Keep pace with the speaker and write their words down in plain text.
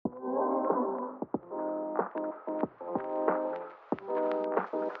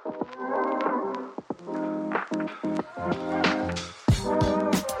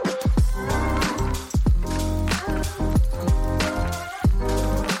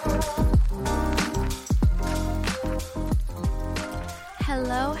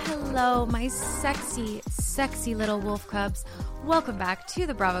hello, my sexy, sexy little wolf cubs. Welcome back to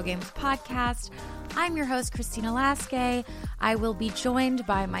the Bravo Games podcast. I'm your host, Christina Lasque. I will be joined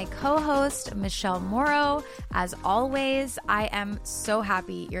by my co-host, Michelle Morrow. As always, I am so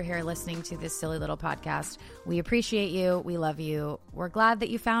happy you're here listening to this silly little podcast. We appreciate you. We love you. We're glad that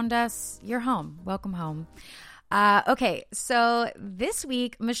you found us. You're home. Welcome home. Okay, so this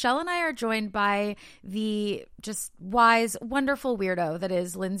week, Michelle and I are joined by the just wise, wonderful weirdo that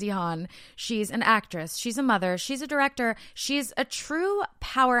is Lindsey Hahn. She's an actress, she's a mother, she's a director, she's a true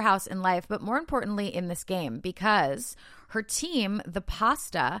powerhouse in life, but more importantly in this game, because her team, the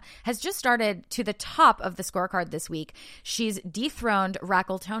Pasta, has just started to the top of the scorecard this week. She's dethroned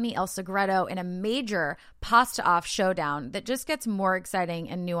Raquel-Tony El Segredo in a major Pasta-off showdown that just gets more exciting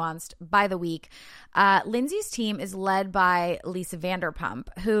and nuanced by the week. Lindsey's team is led by Lisa Vanderpump,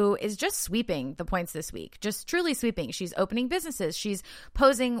 who is just sweeping the points this week, just truly sweeping. She's opening businesses. She's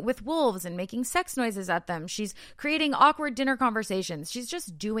posing with wolves and making sex noises at them. She's creating awkward dinner conversations. She's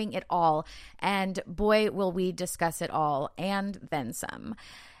just doing it all. And boy, will we discuss it all and then some.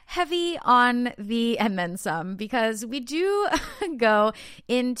 Heavy on the and then some, because we do go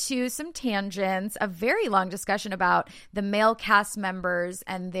into some tangents, a very long discussion about the male cast members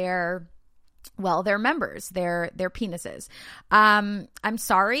and their members, their penises. I'm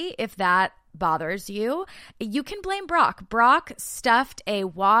sorry if that bothers you. You can blame Brock. Brock stuffed a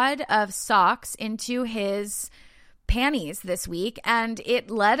wad of socks into his panties this week, and it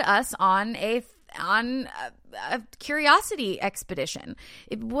led us on a curiosity expedition.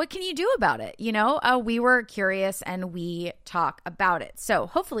 What can you do about it? You know, we were curious and we talk about it. So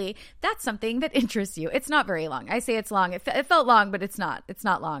hopefully that's something that interests you. It's not very long. I say it's long. It felt long, but it's not. It's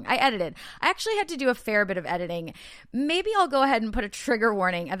not long. I edited. I actually had to do a fair bit of editing. Maybe I'll go ahead and put a trigger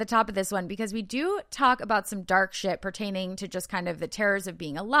warning at the top of this one, because we do talk about some dark shit pertaining to just kind of the terrors of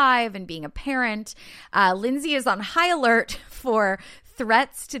being alive and being a parent. Lindsey is on high alert for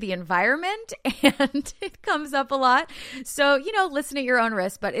threats to the environment, and it comes up a lot. So, you know, listen at your own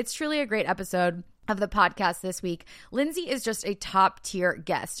risk, but it's truly a great episode of the podcast this week. Lindsey is just a top tier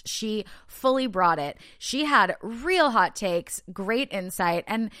guest. She fully brought it. She had real hot takes, great insight,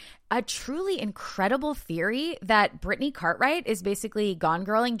 and a truly incredible theory that Brittany Cartwright is basically Gone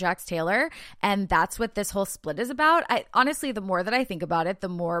Girling Jax Taylor, and that's what this whole split is about. Honestly, the more that I think about it, the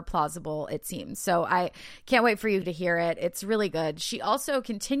more plausible it seems. So I can't wait for you to hear it. It's really good. She also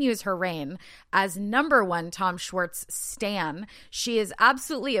continues her reign as #1 Tom Schwartz stan. She is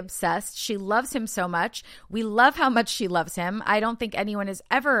absolutely obsessed. She loves him so much. We love how much she loves him. I don't think anyone has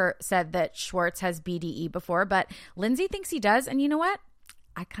ever said that Schwartz has BDE before, but Lindsey thinks he does. And you know what?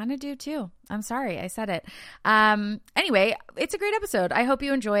 I kind of do too. I'm sorry, I said it. Anyway, it's a great episode. I hope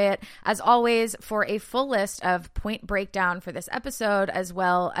you enjoy it. As always, for a full list of point breakdown for this episode, as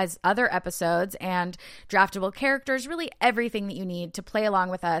well as other episodes and draftable characters, really everything that you need to play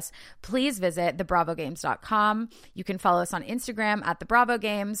along with us, please visit thebravogames.com. You can follow us on Instagram at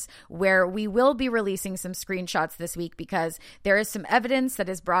thebravogames, where we will be releasing some screenshots this week, because there is some evidence that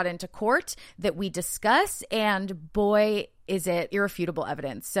is brought into court that we discuss, and boy, is it irrefutable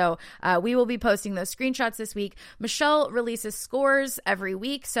evidence. So we will be posting those screenshots this week. Michelle releases scores every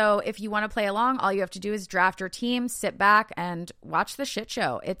week. So if you want to play along, all you have to do is draft your team, sit back, and watch the shit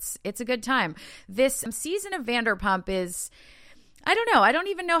show. It's a good time. This season of Vanderpump is, I don't know. I don't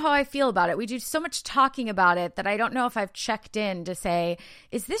even know how I feel about it. We do so much talking about it that I don't know if I've checked in to say,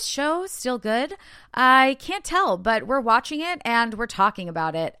 is this show still good? I can't tell, but we're watching it and we're talking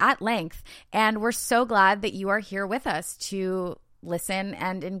about it at length. And we're so glad that you are here with us to listen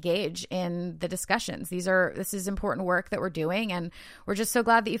and engage in the discussions. This is important work that we're doing, and we're just so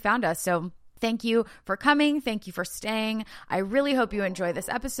glad that you found us. So thank you for coming. Thank you for staying. I really hope you enjoy this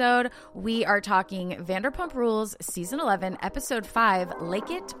episode. We are talking Vanderpump Rules Season 11, Episode 5, Lake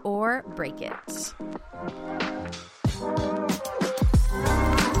It or Break It.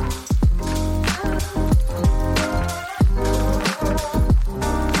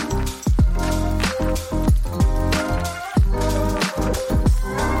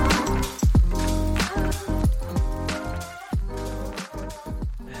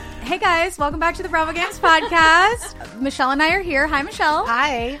 Hey guys, welcome back to the Bravo Games podcast. Michelle and I are here. Hi, Michelle.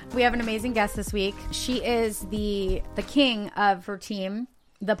 Hi. We have an amazing guest this week. She is the king of her team,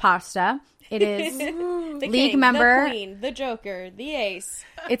 the Pasta. It is the league king, member, the queen, the joker, the ace.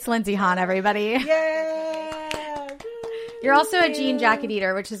 It's Lindsey Hahn, everybody. Yeah. You're also a jean jacket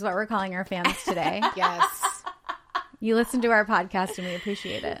eater, which is what we're calling our fans today. Yes. You listen to our podcast and we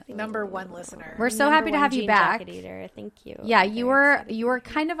appreciate it. #1 listener. We're so happy to have you back. Jacket eater. Thank you. Yeah, you were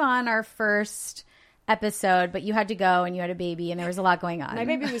kind of on our first episode, but you had to go and you had a baby and there was a lot going on. My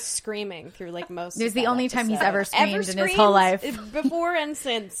baby was screaming through like most. It was of the that only time he's episode. ever screamed in his whole life. Before and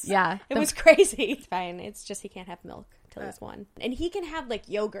since. Yeah. It was crazy. It's fine. It's just he can't have milk till he's 1. And he can have like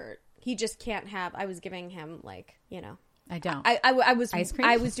yogurt. He just can't have. I was giving him like, I don't. I was Ice cream?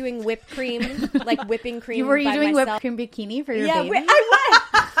 I was doing whipped cream, like whipping cream. Were you by doing myself. whipped cream bikini for your Yeah, baby? I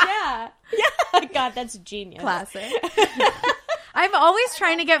was. Yeah. God, that's genius. Classic. I'm always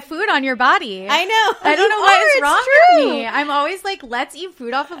trying to get food on your body. I know. I don't know You what are, is it's wrong true. with me. I'm always like, let's eat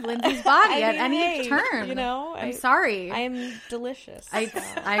food off of Lindsay's body at any hey, turn. I'm sorry. I am delicious.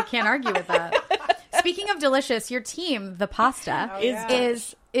 I can't argue with that. Speaking of delicious, your team, the pasta,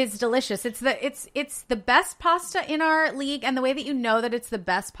 is delicious. It's the best pasta in our league, and the way that you know that it's the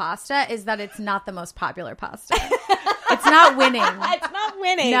best pasta is that it's not the most popular pasta. It's not winning. It's not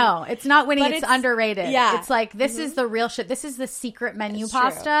winning. No, it's not winning. But It's underrated. yeah. It's like, this is the real shit. This is the secret menu It's true.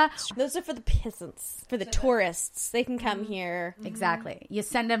 pasta. Those are for the peasants, for the tourists. They can come here. Exactly. You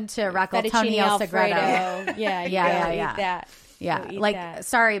send them to Rocco Fettuccine Tonio Alfredo. Segreto. Yeah, Yeah. Eat that. Yeah. Go eat Like, that.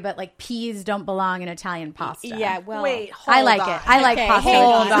 sorry, but like peas don't belong in Italian pasta. Yeah, well. Wait, hold I like on. it. I like Okay, pasta.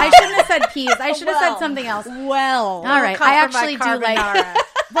 hold with on. peas. I shouldn't have said peas. I should have said Well. something else. Well. All right. come I for my actually do like. carbonara.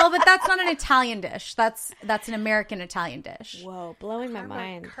 Well, but that's not an Italian dish. That's an American Italian dish. Whoa, blowing my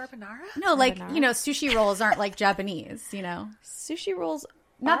mind. Carbonara? No, like, Carbonara? sushi rolls aren't like Japanese, Sushi rolls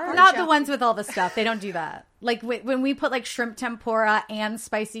Not are the Japanese. ones with all the stuff. They don't do that. Like when we put like shrimp tempura and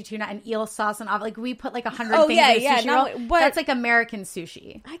spicy tuna and eel sauce and like we put like 100 Oh, things yeah, in a yeah, sushi no, roll. but- That's like American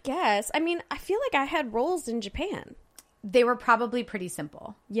sushi. I guess. I mean, I feel like I had rolls in Japan. They were probably pretty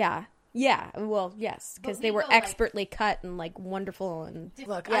simple. Yeah. Yeah. Well, yes, because But they we were go, like- expertly cut and like wonderful and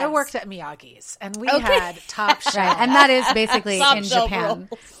Look, Yes. I worked at Miyagi's, and we Okay. had top shelf. Right. And that is basically Top in shelf Japan.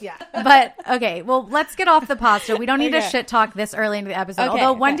 rolls. Yeah. But okay, well, let's get off the pasta. We don't need to Okay. shit talk this early into the episode. Okay,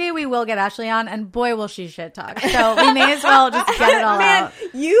 Although one okay. day we will get Ashley on, and boy, will she shit talk. So we may as well just get it all Man, out.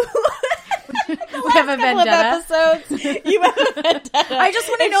 you We have a couple of vendetta. episodes. You have a vendetta. I just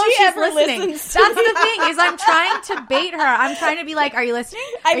want to know if she she's ever listening. listens That's to the thing is I'm trying to bait her. I'm trying to be like, are you listening?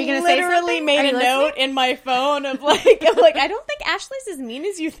 Are I you going to say literally something? made Are a you listening? note in my phone of like, I don't think Ashley's as mean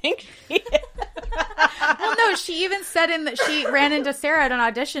as you think she is. Well, no, she even said she ran into Sarah at an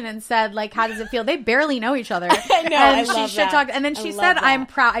audition and said, like, how does it feel? They barely know each other. I know, And I she love shit that. talked. And then I she love said, that. I'm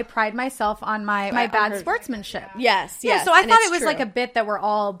proud. I pride myself on my bad her- sportsmanship. Yes, Yeah, yes. so I and thought it's it was true. like a bit that we're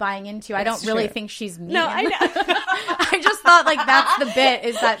all buying into. I don't It's really true. think she's mean. No, I know. I just thought like that's the bit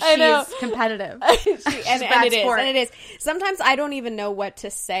is that I know. she's competitive. and bad it is, sport. and it is. Sometimes I don't even know what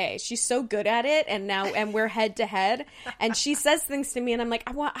to say. She's so good at it, and we're head to head, and she says things to me, and I'm like,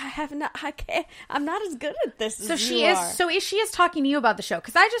 I'm not as good at this. So as she you is. are. So is she is talking to you about the show?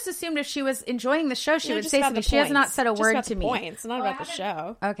 Because I just assumed if she was enjoying the show, she No, would just say about something. the She has not points. said a Just word about to the me. Points, not about the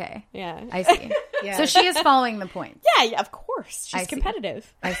show. Okay, Yeah, I see. Yeah. So she is following the point. yeah, of course. I She's see.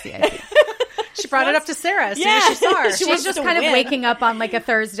 competitive. I see. I see. She brought it up to Sarah as soon Yeah. as she saw her. She She's wants just to kind of win. waking up on like a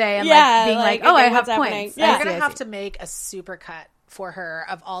Thursday and Yeah, like being like, like, "Oh, okay, I have what's happening? points." Yeah. I We're see, going I to have see. to make a super cut for her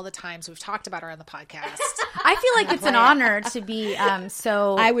of all the times we've talked about her on the podcast. I feel like it's an honor to be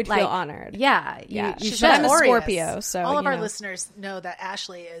so. I would like, feel honored. Yeah, Yeah, you she's should. I'm a Notorious. Scorpio, so all of you our know. listeners know that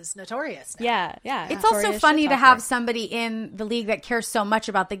Ashley is notorious now. Yeah. It's also Notorious funny shit to talker. have somebody in the league that cares so much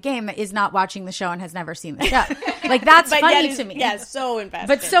about the game that is not watching the show and has never seen the show. Like that's But funny yet to me. Yeah, so invested.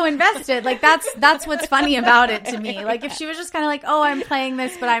 But so invested. Like that's what's funny about it to me. Like if she was just kind of like, "Oh, I'm playing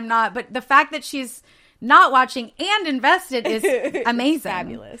this, but I'm not." But the fact that she's not watching and invested is amazing.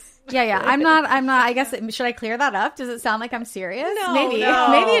 fabulous. Yeah. I'm not. I guess should I clear that up? Does it sound like I'm serious? No, maybe. no.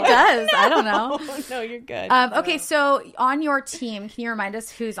 Maybe it does. I don't know. No, you're good. Okay, so on your team, can you remind us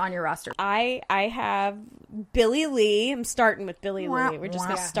who's on your roster? I have Billy Lee. I'm starting with Billy Lee. We're just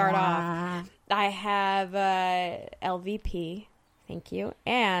gonna start off. I have LVP. Thank you.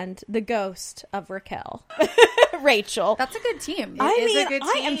 And the ghost of Raquel. Rachel. That's a good team. I is a mean, good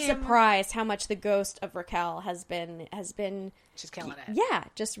I am team. surprised how much the ghost of Raquel has been She's killing it. yeah,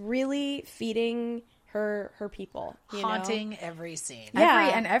 just really feeding her people. You know? Haunting every scene.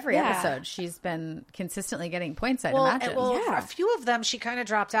 Yeah. Every Yeah. episode, she's been consistently getting points. I'd Well, imagine. for Yeah. a few of them, she kind of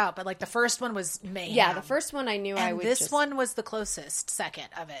dropped out, but like the first one was mayhem. Yeah, the first one I knew I and would this just... one was the closest second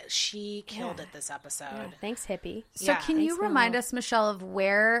of it. She killed it this episode. Yeah, thanks, hippie. So yeah. can you Thanks, remind Mel. us, Michelle, of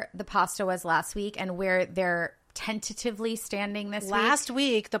where the pasta was last week and where they're tentatively standing this week? Last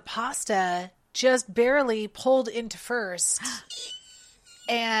week, the pasta just barely pulled into first.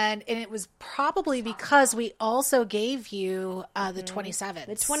 And it was probably because we also gave you the 27s.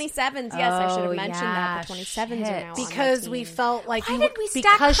 The 27s, yes, I should have mentioned that. The 27s are now on because our we team. felt like Why you did we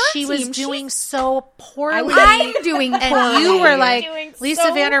stack because her she was team? doing so poorly. I'm doing poorly. And you were like, Doing Lisa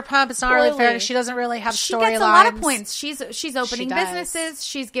so Vanderpump, it's not really fair. poorly. She doesn't really have She storylines. gets a lot of points. She's opening does. businesses.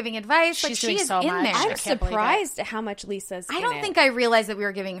 She's giving advice. Like She's she doing is so in much. there. I I'm can't believe it. surprised at how much Lisa's I in don't it. think I realized that we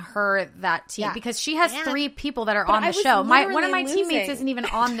were giving her that team Yeah. because she has And- 3 people that are on I the was show. One of literally my teammates losing. isn't even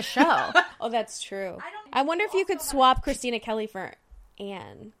on the show. Oh, that's true. I wonder if you could swap Christina Kelly for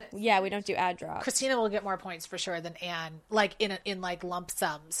Anne. Yeah, we don't do ad drops. Christina will get more points for sure than Anne, like in like lump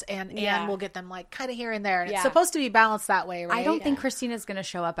sums, and Yeah. Anne will get them like kind of here and there, and Yeah. it's supposed to be balanced that way, right? I don't think Christina's going to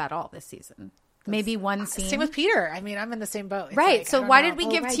show up at all this season. Maybe one scene. Same with Peter. I mean, I'm in the same boat. It's Right. like, So I don't why know. did we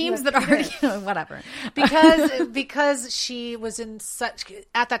Oh, give right, you teams have that Peter. are whatever? because she was in such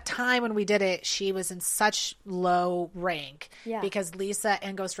at that time when we did it, she was in such low rank. Yeah. Because Lisa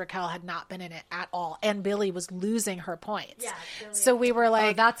and Ghost Raquel had not been in it at all, and Billy was losing her points. Yeah. So we were Oh,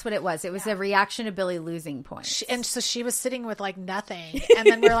 like, that's what it was. It was a reaction to Billy losing points. and so she was sitting with like nothing, and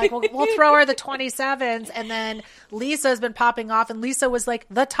then we were like, well, we'll throw her the 27s, and then Lisa's been popping off, and Lisa was like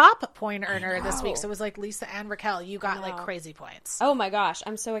the top point earner this week. So it was like Lisa and Raquel, you got like crazy points. Oh my gosh,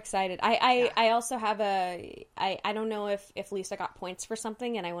 I'm so excited. I also have I don't know if Lisa got points for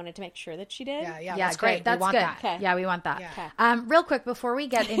something, and I wanted to make sure that she did. Yeah, Yeah, that's great. That's we want good. that. Okay. Yeah, we want that. Yeah. Real quick, before we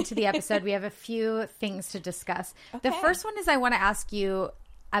get into the episode, we have a few things to discuss. The Okay. first one is I want to ask you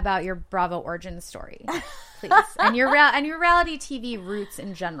about your Bravo origin story, please, and your reality TV roots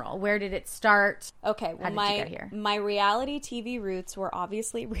in general. Where did it start? Okay, How well did you get here? my reality TV roots were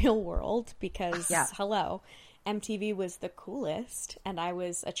obviously Real World because Yeah. hello, MTV was the coolest, and I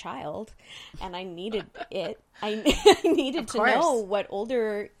was a child, and I needed it. I needed to course. know what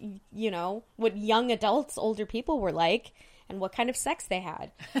what young adults, older people were like, and what kind of sex they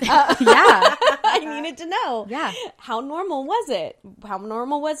had. Yeah, I needed to know. Yeah. How normal was it? How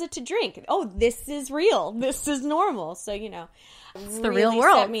normal was it to drink? Oh, this is real. This is normal. So, it's the real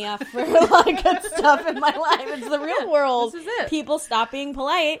world. Set me up for a lot of good stuff in my life. It's the real world. This is it. People stop being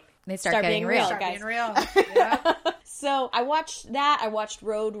polite. They start getting real. Start guys. being real. Yeah. So I watched that. I watched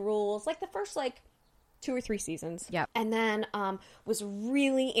Road Rules, like the first 2 or 3 seasons. Yep. And then was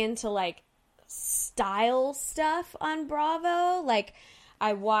really into style stuff on Bravo. Like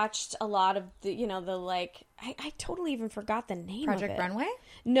I watched a lot of I totally even forgot the name of Project it. Runway,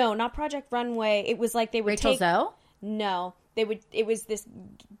 No, not Project Runway. It was like they would Rachel take Zoe. No, it was this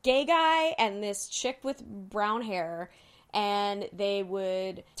gay guy and this chick with brown hair, and they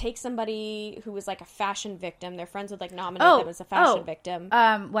would take somebody who was like a fashion victim. Their friends would nominate them as a fashion victim.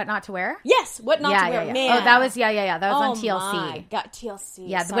 What not to wear? Yes, what not to wear. Yeah. Man. Oh, that was That was on TLC. My God, TLC.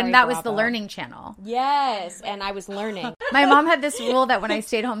 Yeah, Sorry, when that was the Bravo. Learning Channel. Yes, and I was learning. My mom had this rule that when I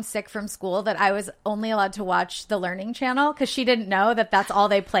stayed home sick from school that I was only allowed to watch the Learning Channel because she didn't know that that's all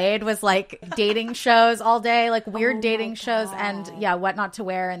they played was dating shows all day, weird dating shows and what not to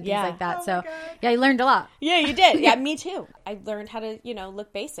wear and things Yeah. like that. So I learned a lot. Yeah, you did. Yeah, me too. I learned how to,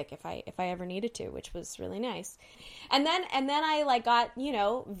 look basic if I ever needed to, which was really nice. And then I got,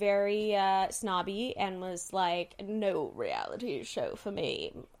 very snobby and was like, no reality show for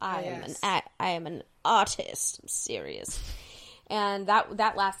me. I am an artist. I'm serious. And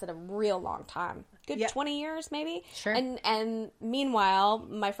that lasted a real long time. Good 20 years maybe. Sure. And meanwhile,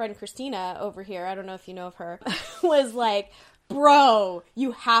 my friend Christina over here, I don't know if you know of her, was like, bro,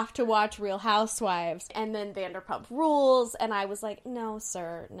 you have to watch Real Housewives. And then Vanderpump Rules. And I was like, no,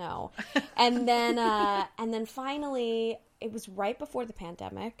 sir, no. And then finally, it was right before the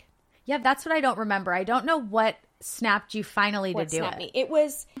pandemic. Yeah, that's what I don't remember. I don't know what snapped you finally What to do snapped it. me? It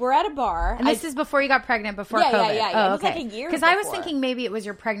was, we're at a bar. And this is before you got pregnant, before Yeah, COVID. yeah. Oh, It was okay. like a year Because I was before. thinking maybe it was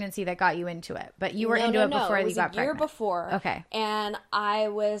your pregnancy that got you into it, but you were into it before it you was got a year pregnant. before. Okay. And I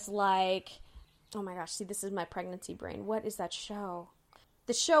was like, oh my gosh, see, this is my pregnancy brain. What is that show?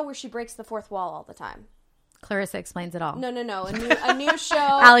 The show where she breaks the fourth wall all the time. Clarissa Explains It All. No. A new show.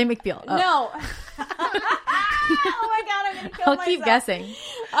 Ally McBeal. Oh. No. Oh my god, I'm gonna kill I'll myself. keep guessing.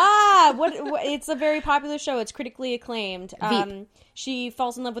 What? It's a very popular show. It's critically acclaimed. Veep. She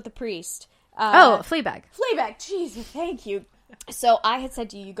falls in love with the priest. Fleabag. Fleabag. Jesus, thank you. So I had said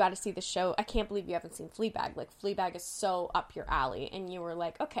to you, you got to see the show. I can't believe you haven't seen Fleabag. Fleabag is so up your alley. And you were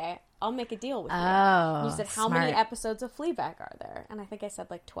like, okay, I'll make a deal with you. Oh, And you said, how many smart. episodes of Fleabag are there? And I think I said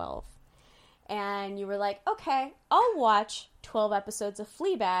 12. And you were like, okay, I'll watch 12 episodes of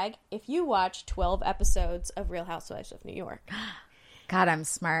Fleabag if you watch 12 episodes of Real Housewives of New York. God, I'm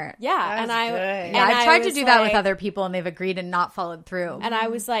smart. Yeah. That's and I, good. and Yeah, I've I tried to was do that with like- other people and they've agreed and not followed through. And I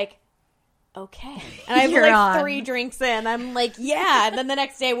was like, okay. And I You're was on. like 3 drinks in. I'm like, yeah. And then the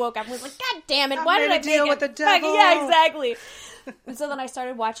next day I woke up and was like, God damn it. Why did I make deal it? with the devil. Yeah, exactly. And so then I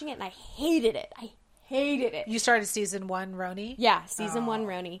started watching it and I hated it. I hated it. You started season 1, Roni? Yeah, season 1,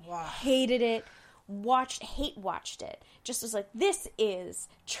 Roni. Wow. Hated it. Watched it. Just was like, this is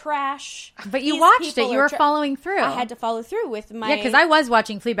trash. But you These watched it. people You are were following through. I had to follow through with my... Yeah, because I was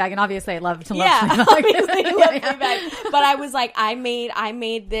watching Fleabag, and obviously I love to love Yeah, Fleabag. obviously I love Fleabag. But I was like, I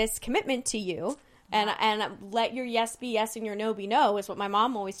made this commitment to you. And let your yes be yes and your no be no is what my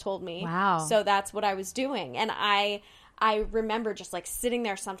mom always told me. Wow. So that's what I was doing. And I remember just like sitting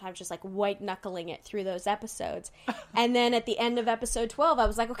there sometimes just like white knuckling it through those episodes. And then at the end of episode 12, I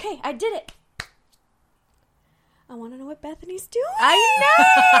was like, okay, I did it. I want to know what Bethany's doing. I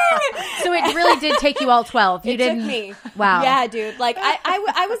know. So it really did take you all 12. You It didn't. took me. Wow. Yeah, dude. Like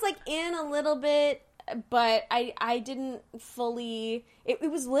I was like in a little bit, but I didn't fully.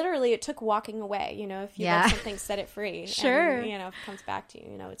 It was literally, it took walking away. You know, if you Yeah. let something, set it free. Sure. And, you know, if it comes back to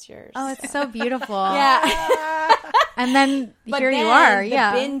you, you know, it's yours. Oh, it's so beautiful. yeah. And then But here then you are. the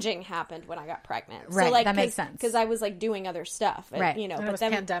Yeah. binging happened when I got pregnant. Right, So, like, that makes sense. Because I was like doing other stuff. Right. You know, And but it was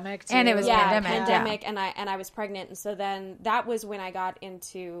then pandemic, too. And it was yeah, pandemic, and I was pregnant, and so then that was when I got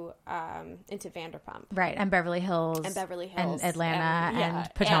into Vanderpump. Right. And Beverly Hills. And Beverly And Hills. Atlanta. And- And,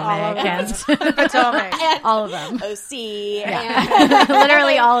 yeah, Potomac. Potomac. And all of them. OC. Yeah.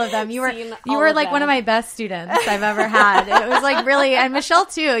 Literally all of them. You were Seen you all were of like one of them. my best students I've ever had. It was like really, and Michelle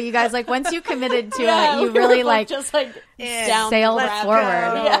too. You guys, like, once you committed to Yeah, it, you we were really both like just like down sailed the rabbit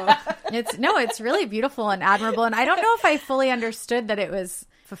forward. hole. Yeah. It's really beautiful and admirable. And I don't know if I fully understood that it was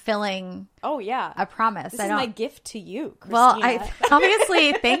fulfilling Oh yeah. a promise. This I is don't. my gift to you, Christina. Well, I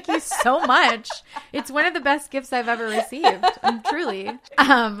obviously thank you so much. It's one of the best gifts I've ever received. Truly.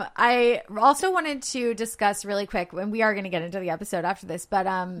 I also wanted to discuss really quick, and we are going to get into the episode after this, but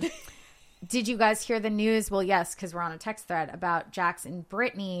did you guys hear the news? Well, yes, because we're on a text thread about Jax and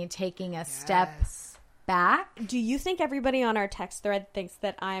Brittany taking a step back. Do you think everybody on our text thread thinks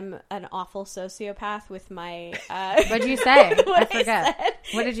that I'm an awful sociopath with my What did you say? I What I forget. said.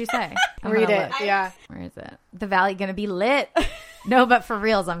 What did you say? I'm Read gonna it. look. Yeah. Where is it? The Valley gonna be lit. No, but for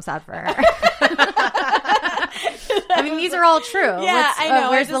reals, I'm sad for her. I mean, these are all true. Yeah, I know.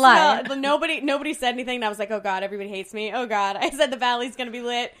 Where's I the just lie? felt- nobody said anything, and I was like, "Oh God, everybody hates me." Oh God, I said the Valley's gonna be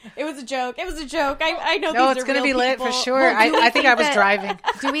lit. It was a joke. It was a joke. I know. No, these it's are going to real be lit people. for sure. Well, do we I think I think was that- driving.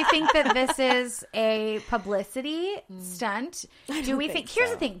 Do we think that this is a publicity stunt? Do we think? Here's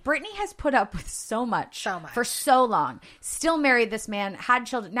so. the thing: Brittany has put up with so much So much. for so long. Still married this man, had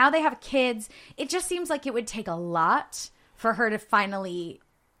children. Now they have kids. It just seems like it would take a lot for her to finally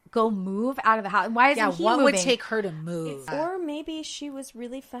go move out of the house. Why isn't Yeah, he what moving? would take her to move? Or maybe she was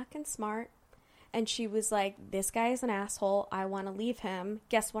really fucking smart, and she was like, "This guy is an asshole. I want to leave him.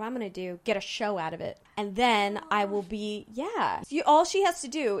 Guess what I'm going to do? Get a show out of it, and then I will be all she has to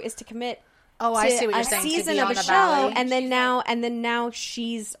do is to commit." Oh, I see what you're a saying. To season be of on a the show, Valley. and then now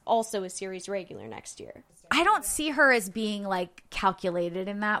she's also a series regular next year. I don't see her as being like calculated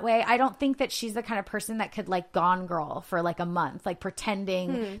in that way. I don't think that she's the kind of person that could like Gone Girl for like a month, like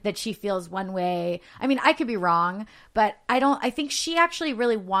pretending that she feels one way. I mean, I could be wrong, but I think she actually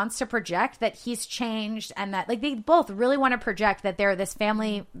really wants to project that he's changed and that like they both really want to project that they're this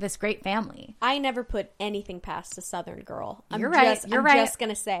family, this great family. I never put anything past a Southern girl. You're right. I'm just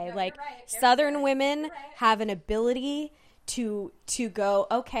gonna say, like, Southern women have an ability to go,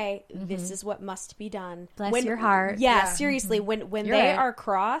 okay, this is what must be done. Bless your heart. Yeah, seriously, when You're they right. are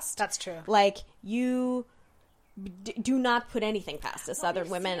crossed, That's true. Like, you do not put anything past the Southern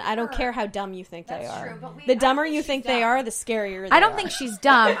women. I don't care how dumb you think they are. The dumber you think they are, the scarier they I don't are. think she's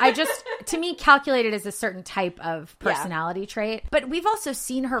dumb. I just, to me, calculated is a certain type of personality trait. But we've also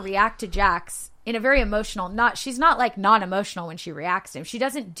seen her react to Jax in a very emotional, she's not like non-emotional when she reacts to him. She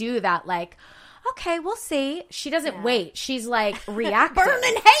doesn't do that like, okay, we'll see. She doesn't wait. She's like reactive. Burn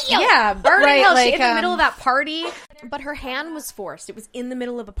in hell! Yeah, burn Right, in hell. like, She in the middle of that party. But her hand was forced. It was in the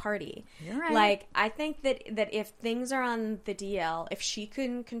middle of a party. You're right. Like, I think that if things are on the DL, if she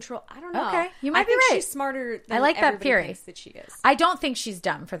couldn't control, I don't know. Okay, you might I think be right. She's smarter than I like that everybody theory. thinks that she is. I don't think she's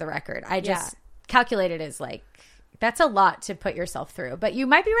dumb, for the record. I just calculated is like, that's a lot to put yourself through. But you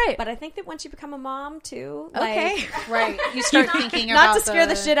might be right. But I think that once you become a mom, too, Okay. like, Right. You start thinking about not to scare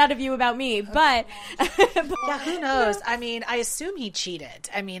the shit out of you about me, but Yeah, who knows? I mean, I assume he cheated.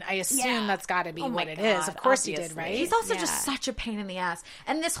 I mean, I assume that's got to be what it is. Of course he did, obviously. right? He's also just such a pain in the ass.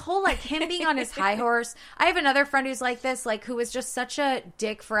 And this whole, like, him being on his high horse. I have another friend who's like this, like, who was just such a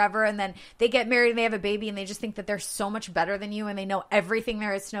dick forever. And then they get married and they have a baby and they just think that they're so much better than you and they know everything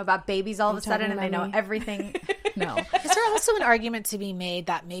there is to know about babies all of a sudden and they know everything. No. know. Is there also an argument to be made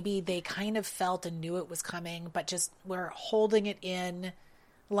that maybe they kind of felt and knew it was coming, but just were holding it in,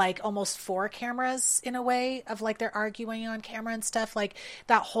 like almost for cameras in a way of like they're arguing on camera and stuff, like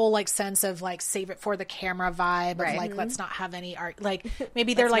that whole like sense of like save it for the camera vibe of like let's not have any art, like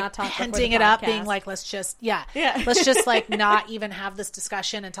maybe they're like hinting it up, being like let's just let's just like not even have this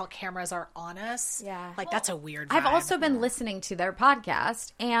discussion until cameras are on us. Like that's a weird vibe. I've also been listening to their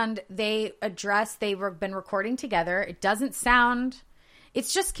podcast, and they've been recording together. It doesn't sound.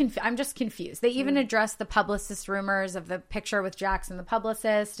 It's just I'm just confused. They even addressed the publicist rumors of the picture with Jackson, the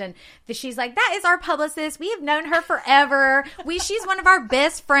publicist, and she's like, "That is our publicist. We have known her forever. She's one of our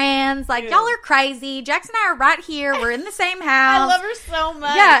best friends. Like y'all are crazy. Jackson and I are right here. We're in the same house. I love her so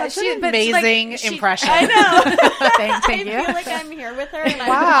much. Yeah, she's an amazing impression. I know. Thank you. I feel like I'm here with her, and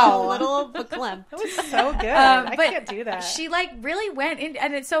I'm a little verklempt. That was so good. I but can't do that. She like really went in,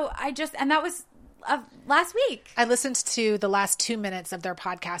 and that was last week. I listened to the last 2 minutes of their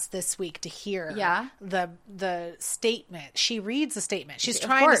podcast this week to hear the statement. She reads the statement. She's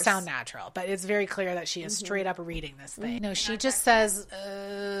trying to sound natural, but it's very clear that she is straight up reading this thing. No, she just says,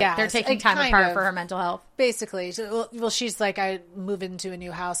 they're taking time apart for her mental health. Basically. Well, she's like, I move into a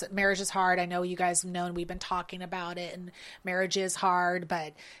new house. Marriage is hard. I know you guys have known, we've been talking about it, and marriage is hard,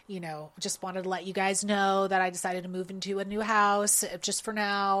 but, just wanted to let you guys know that I decided to move into a new house just for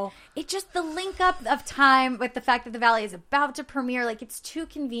now. It just, the link up of time with the fact that The Valley is about to premiere, like it's too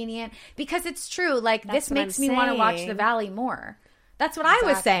convenient, because it's true, like this makes me want to watch The Valley more. That's what I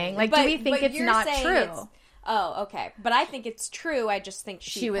was saying. Like, do we think it's not true? Oh, okay. But I think it's true. I just think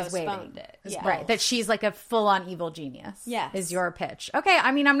she was postponed it. Yeah. Right. That she's like a full-on evil genius. Yes. Is your pitch. Okay.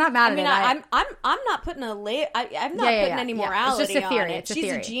 I mean, I'm not mad at it. I'm not putting I'm not putting any morality it's just a theory. on it.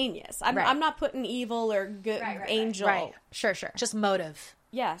 She's a genius. I'm not putting evil or good angel. Right. Sure. Just motive.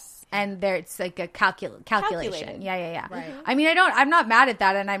 Yes. And there, it's like a calculation. Yeah. Right. I mean, I'm not mad at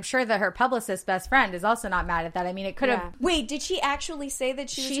that. And I'm sure that her publicist's best friend is also not mad at that. I mean, it could have. Wait, did she actually say that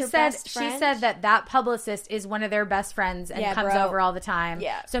she was her best friend? She said that publicist is one of their best friends and comes over all the time.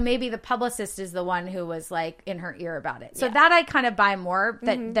 Yeah. So maybe the publicist is the one who was like in her ear about it. So that I kind of buy more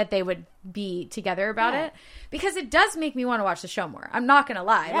that they would be together about it, because it does make me want to watch the show more. I'm not going to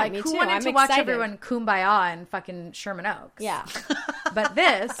lie. Yeah, like, me who too. wanted I'm to watch excited. everyone kumbaya in fucking Sherman Oaks? Yeah. But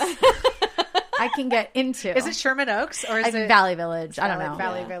this, I can get into. Is it Sherman Oaks or is it Valley Village? I don't know.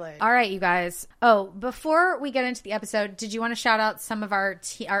 Valley Village. All right, you guys. Oh, before we get into the episode, did you want to shout out some of our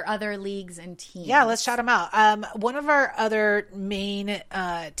other leagues and teams? Yeah, let's shout them out. One of our other main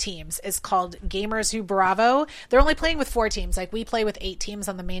teams is called Gamers Who Bravo. They're only playing with 4 teams. Like, we play with 8 teams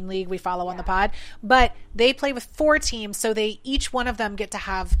on the main league we follow on the pod, but they play with 4 teams, so each one of them get to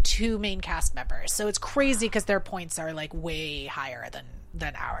have 2 main cast members. So it's crazy because their points are like way higher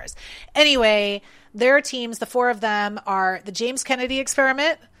than ours. Anyway, their teams, the 4 of them are the James Kennedy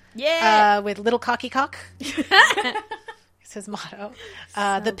Experiment. Yeah. With Little Cocky Cock. It's his motto.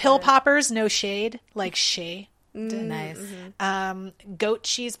 The Pill Poppers, no shade, like Shay. Nice. Goat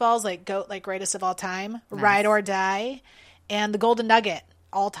Cheese Balls, like goat, like greatest of all time. Nice. Ride or Die. And the Golden Nugget,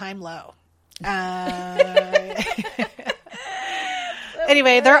 all time low.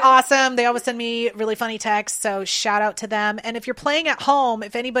 Anyway, they're awesome. They always send me really funny texts, so shout out to them. And if you're playing at home,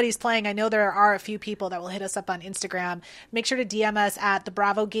 if anybody's playing, I know there are a few people that will hit us up on Instagram. Make sure to DM us at the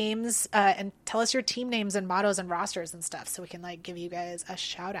Bravo Games and tell us your team names and mottos and rosters and stuff, so we can like give you guys a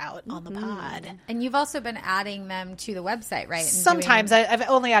shout out on the pod. And you've also been adding them to the website, right? Sometimes. I've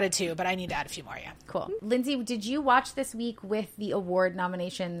only added 2, but I need to add a few more. Yeah. Cool. Lindsay, did you watch this week with the award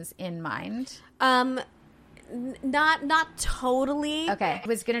nominations in mind? Not totally. Okay. I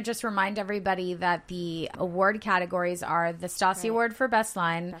was going to just remind everybody that the award categories are the Stassi Award for Best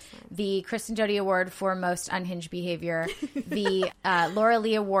Line, the Kristen Doty Award for Most Unhinged Behavior, the Laura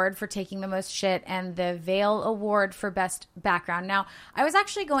Lee Award for Taking the Most Shit, and the Vale Award for Best Background. Now, I was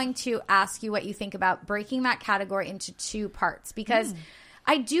actually going to ask you what you think about breaking that category into 2 parts, because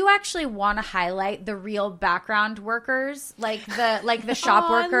I do actually want to highlight the real background workers, like the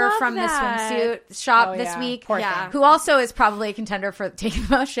shop worker from the swimsuit shop this week, who also is probably a contender for taking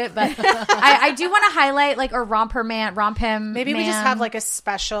the most shit. But I do want to highlight or romp him. Maybe we just have like a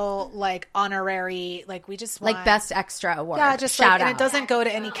special like honorary, like we just want, like best extra award. Yeah, just shout out. And it doesn't go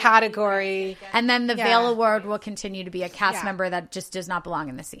to any category. And then the Vale Award will continue to be a cast member that just does not belong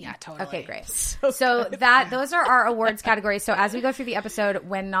in the scene. Yeah, totally. Okay, great. So those are our awards categories. So as we go through the episode,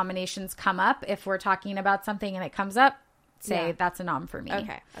 when nominations come up, if we're talking about something and it comes up, say that's a nom for me.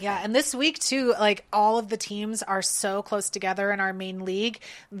 Okay. Yeah, and this week too, like all of the teams are so close together in our main league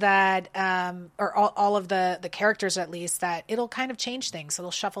that, or all of the characters at least, that it'll kind of change things.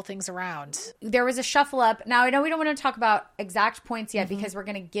 It'll shuffle things around. There was a shuffle up. Now I know we don't want to talk about exact points yet because we're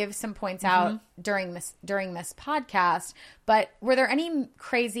going to give some points out during this podcast. But were there any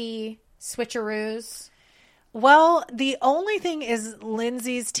crazy switcheroos? Well, the only thing is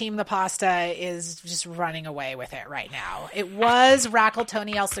Lindsay's team, the pasta, is just running away with it right now. It was Raquel,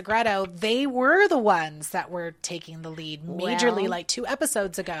 Tony, El Segredo. They were the ones that were taking the lead majorly like 2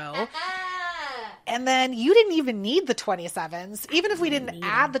 episodes ago. And then you didn't even need the 27s. Even if we didn't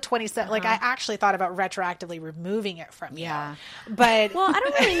add the 27, like I actually thought about retroactively removing it from you. Yeah. But Well, I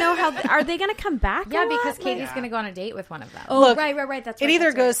don't really know how. Are they going to come back? Yeah, a lot? because Katie's going to go on a date with one of them. Oh, Look, right. That's right. it either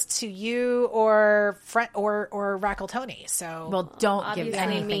that's right. goes to you or or Raquel, Tony. So Well, don't give obviously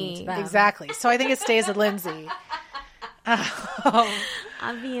anything me. to them. exactly. So I think it stays with Lindsay.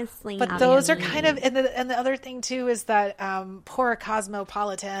 Obviously. But those are kind of, and the other thing too is that poor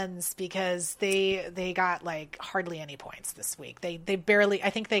Cosmopolitans, because they got like hardly any points this week. They barely, I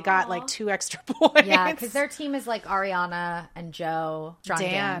think they got like 2 extra points. Yeah, because their team is like Ariana and Joe, Strong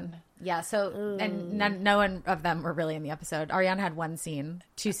Dan. Yeah, so and no one of them were really in the episode. Ariana had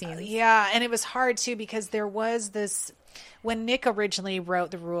 2 scenes. Yeah, and it was hard too because there was this. When Nick originally wrote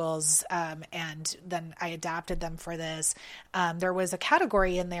the rules, and then I adapted them for this, there was a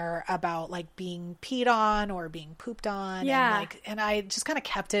category in there about like being peed on or being pooped on. Yeah. And I just kind of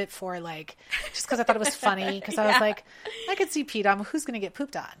kept it for like, just because I thought it was funny. Because I was like, I could see peed on, but who's going to get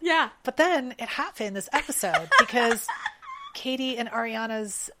pooped on? Yeah. But then it happened this episode because Katie and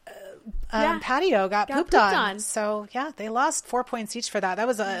Ariana's patio got pooped on. So yeah, they lost 4 points each for that. That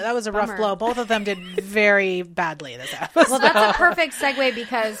was a rough blow. Both of them did very badly this episode. Well, that's a perfect segue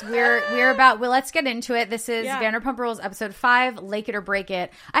because we're about. Well, let's get into it. This is Vanderpump Rules episode 5, Lake It or Break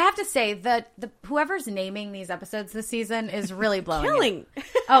It. I have to say that the whoever's naming these episodes this season is really blowing killing. it.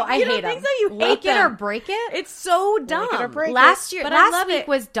 Oh, I You hate don't them. think so? You hate Lake It or them. Break It. It's so dumb. It or break Last it. last love week it.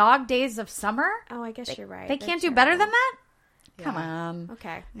 was Dog Days of Summer. Oh, I guess you're right. They They're can't do better terrible. than that. Come on.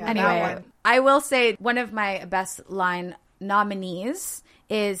 Okay. Yeah, that Anyway, one. I will say one of my best line nominees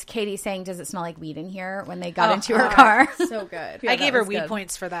is Katie saying, "Does it smell like weed in here?" when they got into her car. So good. I gave her was weed good.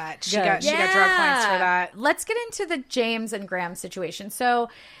 points for that. She Good. got drug points for that. Let's get into the James and Graham situation. So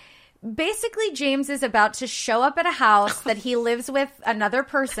basically, James is about to show up at a house that he lives with another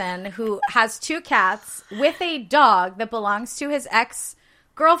person who has 2 cats with a dog that belongs to his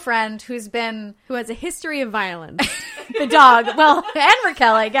ex-girlfriend who has a history of violence. the dog. Well, and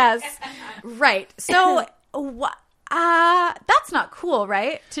Raquel, I guess. Right. So that's not cool,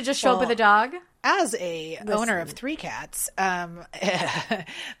 right? To just show up with a dog. As a owner of 3 cats, that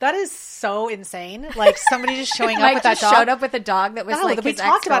is so insane. Like somebody just showing up Mike with that just dog. showed up with a dog that was No, like we his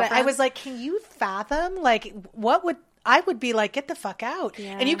talked about it. I ex-girlfriend. was like, can you fathom? Like, what would I would be like? Get the fuck out!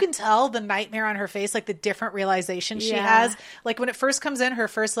 Yeah. And you can tell the nightmare on her face, like the different realization she Yeah. has. Like when it first comes in, her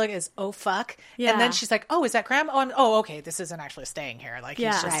first look is "oh fuck," Yeah. and then she's like, "Oh, is that Graham? Oh, okay, this isn't actually staying here. Like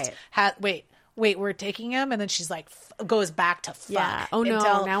Yeah. he's just Right. wait, we're taking him," and then she's like, goes back to fuck. Yeah. Oh no.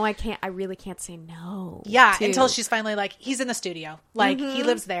 until- Now I can't. I really can't say no. Yeah, to- until she's finally like, he's in the studio. Like, he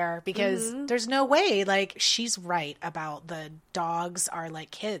lives there because there's no way. Like, she's right about the dogs are like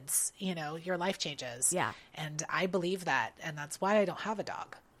kids. You know, your life changes. Yeah. And I believe that. And that's why I don't have a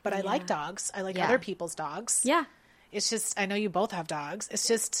dog. But I like dogs. I like Yeah. other people's dogs. Yeah. It's just, I know you both have dogs. It's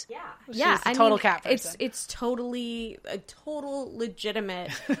just, she's Yeah, a total cat person. It's totally a total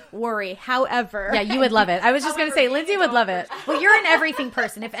legitimate worry. However, Yeah, you would love it. I was just going to say, Lindsay would love it. Well, you're an everything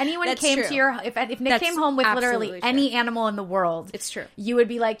person. If anyone That's came true. to your, if Nick That's came home with literally absolutely true. any animal in the world, It's true. You would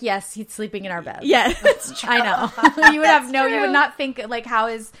be like, yes, he's sleeping in our bed. Yeah, that's true. I know. You would have you true. would not think like, how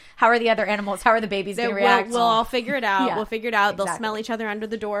are the other animals? How are the babies going to react? We'll all figure it out. Yeah, We'll figure it out. They'll exactly. smell each other under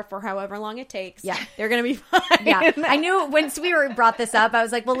the door for however long it takes. Yeah. They're gonna be fine. Yeah, I knew once we brought this up, I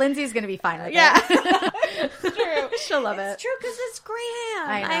was like, well, Lindsay's going to be fine with it. It's true. She'll love It's it. true because it's Graham.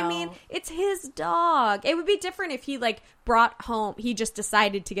 I know. mean, it's his dog. It would be different if he he just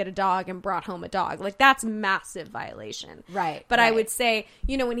decided to get a dog and brought home a dog. Like that's massive violation. Right, But I right. would say,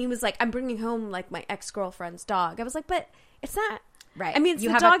 when he was like, I'm bringing home like my ex-girlfriend's dog. I was like, but it's not. Right. I mean, it's You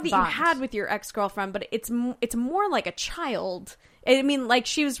the have a dog that you bond. had with your ex-girlfriend, but it's more like a child. I mean, like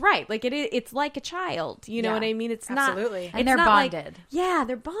she was right. Like it's like a child. You know Yeah, what I mean? It's absolutely. not. And it's they're not like- bonded. yeah,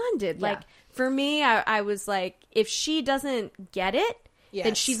 they're bonded. Yeah. Like for me, I was like, if she doesn't get it, then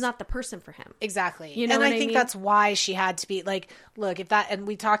Yes. she's not the person for him. Exactly. You know and what I I think mean? that's why she had to be like, look, if that, and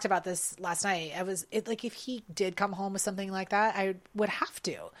we talked about this last night, like, if he did come home with something like that, I would have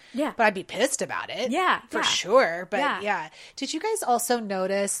to. Yeah. But I'd be pissed about it. Yeah, For yeah. sure. But Yeah. yeah. Did you guys also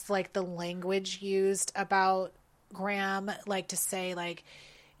notice like the language used about Graham, like to say like,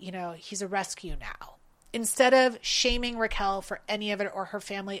 you know, he's a rescue now? Instead of shaming Raquel for any of it or her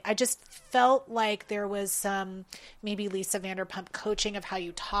family, I just felt like there was some maybe Lisa Vanderpump coaching of how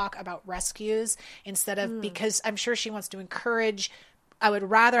you talk about rescues instead of, because I'm sure she wants to encourage. I would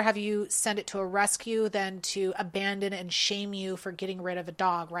rather have you send it to a rescue than to abandon and shame you for getting rid of a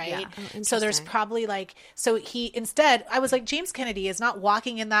dog, right? Yeah. Oh, So there's interesting. probably like, so he instead, I was like, James Kennedy is not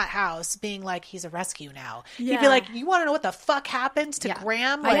walking in that house being like, he's a rescue now. He'd be Yeah. like, you want to know what the fuck happened to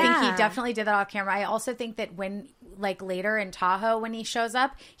Graham? I Like, think he Yeah. definitely did that off camera. I also think that when, like, later in Tahoe, when he shows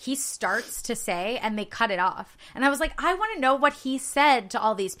up, he starts to say, and they cut it off. And I was like, I want to know what he said to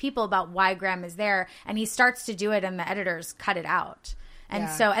all these people about why Graham is there. And he starts to do it, and the editors cut it out. And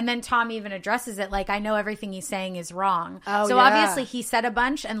Yeah. so, and then Tom even addresses it like, I know everything he's saying is wrong. Oh, so yeah. obviously he said a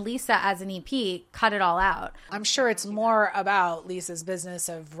bunch, and Lisa, as an EP, cut it all out. I'm sure it's more about Lisa's business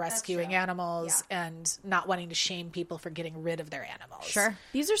of rescuing animals and not wanting to shame people for getting rid of their animals. Sure.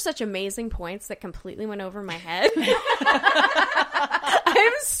 These are such amazing points that completely went over my head.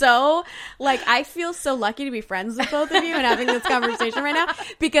 I'm so, like, I feel so lucky to be friends with both of you and having this conversation right now,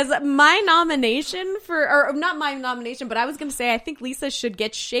 because my nomination for, or not my nomination, but I was going to say I think Lisa should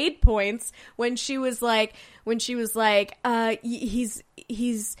get shade points when she was like,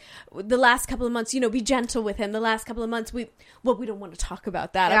 he's the last couple of months, you know, be gentle with him. The last couple of months, we don't want to talk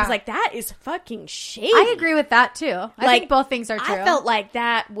about that. I Yeah. was like, that is fucking shady. I agree with that too. I think both things are true. I felt like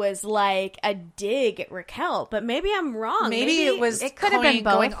that was like a dig at Raquel, but maybe I'm wrong. Maybe it was it could have been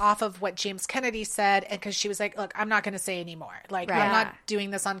both. going off of what James Kennedy said, and because she was like, look, I'm not going to say anymore. Like, Right. I'm not doing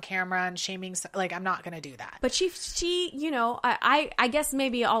this on camera and shaming. Like, I'm not going to do that. But she, you know, I guess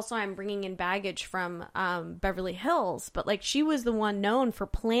maybe also I'm bringing in baggage from Beverly Hills, but like she was the one known for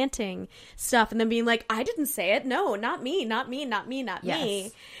planting stuff and then being like, I didn't say it. No, not me, not me, not me, not me.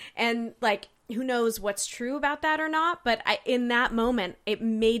 Yes. And like, who knows what's true about that or not? But in that moment, it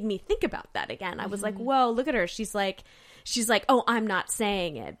made me think about that again. I was like, whoa, look at her. She's like, oh, I'm not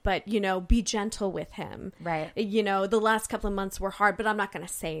saying it, but, you know, be gentle with him. Right. You know, the last couple of months were hard, but I'm not going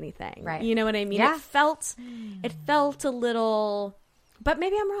to say anything. Right. You know what I mean? Yeah. It felt a little, but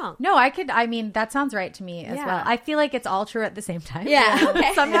maybe I'm wrong. No, I mean, that sounds right to me as Yeah. well. I feel like it's all true at the same time. Yeah.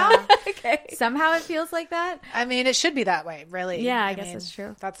 Okay. Somehow. Okay. Somehow it feels like that. I mean, it should be that way, really. Yeah, I guess mean, that's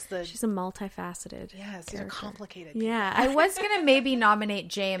true. That's the She's a multifacited. yes. These are complicated. Yeah. I was going to maybe nominate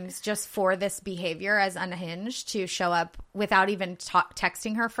James just for this behavior as unhinged to show up without even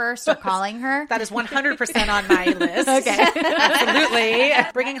texting her first or calling her. That is 100% on my list. Okay. Absolutely.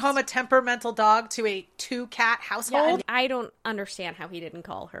 Bringing home a temperamental dog to a 2-cat household. I don't understand how he didn't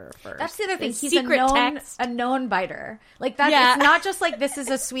call her first. That's the other thing. His He's secret text. a known biter. Like that. Yeah. It's not just like this is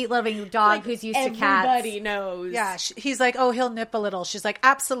a sweet loving dog who's used to cats. Everybody knows. Yeah, he's like, oh, he'll nip a little. She's like,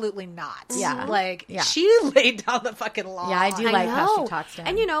 absolutely not. Yeah. Like, Yeah. she laid down the fucking law. Yeah, I do I like how know. she talks to him.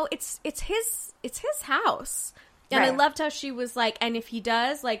 And you know, it's his house. And I Right. loved how she was like, and if he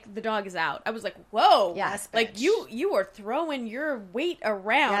does, like, the dog is out. I was like, whoa. Yes, Like, bitch. you are throwing your weight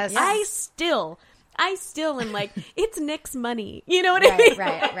around. Yes. I still am like, it's Nick's money. You know what I Right, mean?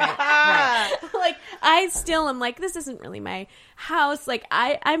 right. Like, I still am like, this isn't really my house. Like,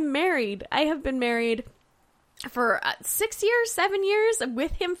 I'm married. I have been married for 6 years, 7 years,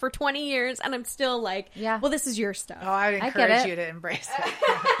 with him for 20 years, and I'm still like, Yeah. well, this is your stuff. Oh, I would I get encourage it. you to embrace it.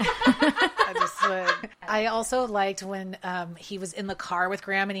 I just would. I also liked when he was in the car with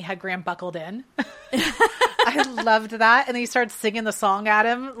Graham and he had Graham buckled in. I loved that. And he started singing the song at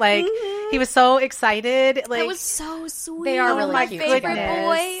him. Like, he was so excited. Like, It was so sweet. They are really my cute favorite together.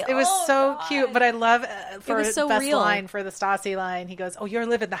 boy. It was Oh, so God. cute, but I love for was so best real. line for the Stassi line. He goes, "Oh, you're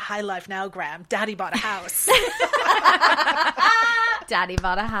living the high life now, Graham. Daddy bought a house." Daddy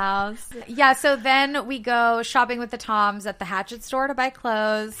bought a house. Yeah, so then we go shopping with the Toms at the Hatchet store to buy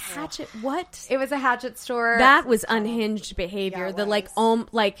clothes. Hatchet, what? It was a Hatchet store. That was unhinged behavior. Yeah, it the was.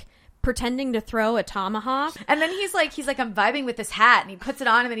 like pretending to throw a tomahawk. And then he's like, I'm vibing with this hat, and he puts it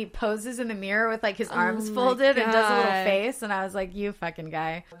on, and then he poses in the mirror with like his arms my folded and does a little God. face. And I was like, you fucking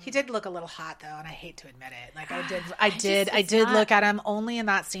guy. He did look a little hot though, and I hate to admit it. Like I it's did not- look at him only in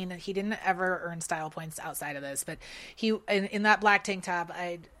that scene. He didn't ever earn style points outside of this, but he in that black tank top,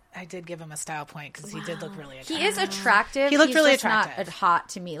 I did give him a style point because he did look really attractive. He is attractive. He looked He's really just attractive. not hot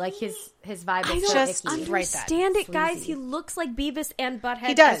to me. Like his vibe I is don't so just icky. understand it, guys. Sleazy. He looks like Beavis and Butthead.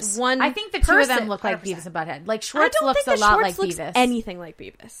 He does. As one I think the two of them look like 100%. Beavis and Butthead. Like I Schwartz don't looks think a that lot Schwartz like looks Beavis. anything like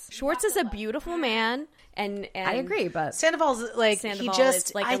Beavis. Schwartz is a beautiful man, and I agree, but Sandoval's like Sandoval he just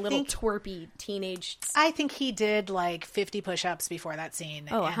is like I a little think, twerpy teenage. I think he did like 50 push-ups before that scene.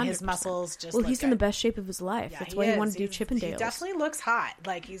 Oh, and his 100%. muscles just Well, look he's in the good. best shape of his life. Yeah, That's he why he is. wanted to do He Chippendales. definitely looks hot.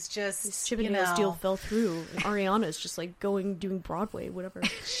 Like he's just Chippendales deal fell through. And Ariana's just like doing Broadway, whatever.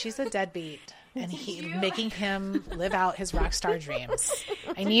 She's a deadbeat, and he making him live out his rock star dreams.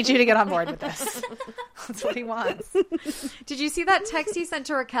 I need you to get on board with this. That's what he wants. did you see that text he sent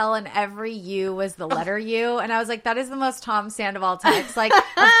to Raquel and every U was the letter U? And I was like, that is the most Tom Sandoval text. Like,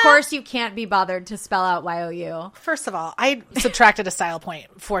 of course you can't be bothered to spell out Y-O-U. First of all, I subtracted a style point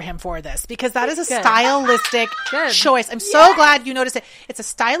for him for this because that is a Good. stylistic Good. choice. I'm so glad you noticed it. It's a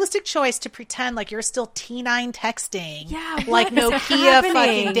stylistic choice to pretend like you're still T9 texting. Yeah, like what is Nokia happening?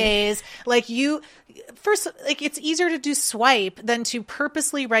 fucking days. Like you first, like it's easier to do swipe than to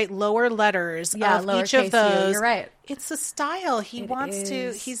purposely write lower letters Yeah, of each lowercase of those. U. You're right. It's a style. He wants to.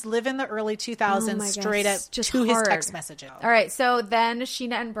 is. He's living the early 2000s Oh my straight gosh, up just to his hard. text messages. All right, so then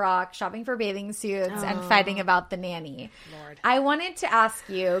Sheena and Brock shopping for bathing suits and fighting about the nanny. Lord. I wanted to ask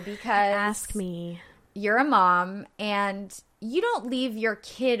you because Ask me. you're a mom and you don't leave your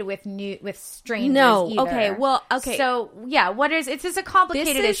kid with strangers No. either. Okay, well, okay. So yeah, what is it's just a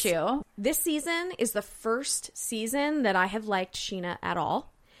complicated This is- issue. This season is the first season that I have liked Sheena at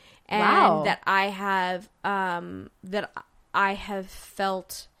all, and Wow. that I have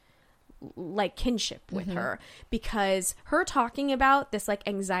felt like kinship with her, because her talking about this like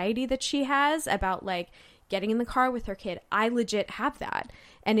anxiety that she has about like getting in the car with her kid, I legit have that.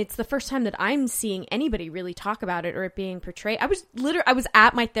 And it's the first time that I'm seeing anybody really talk about it or it being portrayed. I was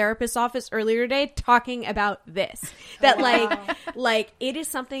at my therapist's office earlier today talking about this. That like it is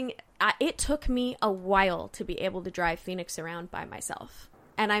something, it took me a while to be able to drive Phoenix around by myself.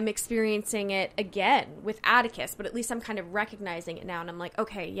 And I'm experiencing it again with Atticus, but at least I'm kind of recognizing it now. And I'm like,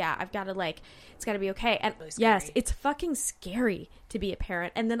 okay, yeah, I've got to like, it's got to be okay. And Really yes, scary. it's fucking scary to be a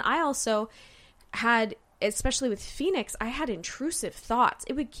parent. And then I also had, especially with Phoenix, I had intrusive thoughts.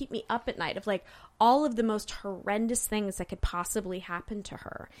 It would keep me up at night of like all of the most horrendous things that could possibly happen to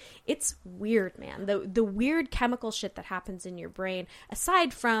her. It's weird, man. The weird chemical shit that happens in your brain,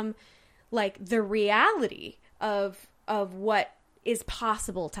 aside from like the reality of what is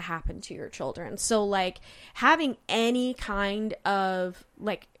possible to happen to your children. So like having any kind of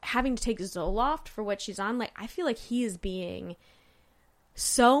like having to take Zoloft for what she's on, like I feel like he is being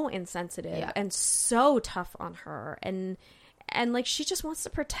so insensitive and so tough on her, and like she just wants to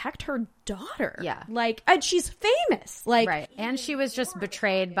protect her daughter. Yeah. Like, and she's famous. Like, Right. And she was just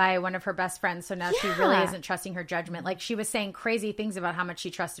betrayed by one of her best friends. So now she really isn't trusting her judgment. Like she was saying crazy things about how much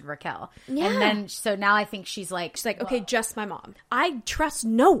she trusted Raquel. Yeah. And then, so now I think she's like, okay, just my mom. I trust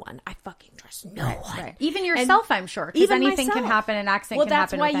no one. I fucking trust no one. right. Even yourself, I'm sure. Because Even anything can myself. happen. An accident can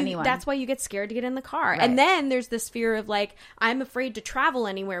happen with anyone. That's why you get scared to get in the car. Right. And then there's this fear of like, I'm afraid to travel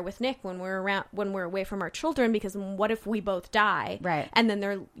anywhere with Nick when we're away from our children, because what if we both die? Right. And then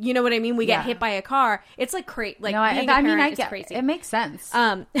they're, you know what I mean? We get hit by a car. It's like crazy. Like, No, being I a mean, parent I is get crazy. it. Makes sense.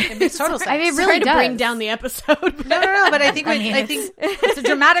 It makes total sense. I mean, it Sorry really to does. bring down the episode. No, but I think I mean, I think it's a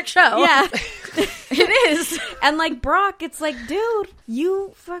dramatic show. Yeah. It is. And like Brock, it's like, dude,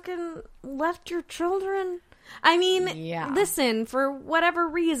 you fucking left your children. I mean, Yeah. listen, for whatever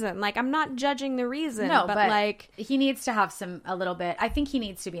reason, like I'm not judging the reason, No, but but like, he needs to have a little bit. I think he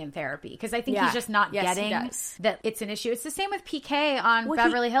needs to be in therapy because I think Yeah. he's just not Yes, he getting does. that it's an issue. It's the same with PK on Well,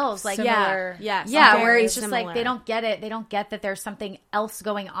 Beverly Hills. Like, Similar. yeah, yeah, where very it's just like similar. they don't get it. They don't get that there's something else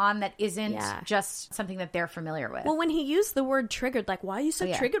going on that isn't Yeah. just something that they're familiar with. Well, when he used the word triggered, like, why are you so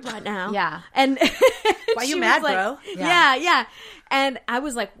yeah. triggered right now? Yeah. And Why you she mad, was like, bro? Yeah. And I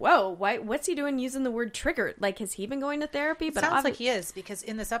was like, whoa, what's he doing using the word triggered? Like, has he been going to therapy? But sounds like he is, because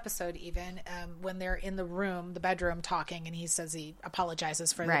in this episode, even when they're in the room, the bedroom, talking, and he says he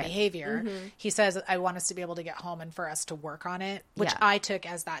apologizes for Right. the behavior, Mm-hmm. he says, "I want us to be able to get home and for us to work on it," which Yeah. I took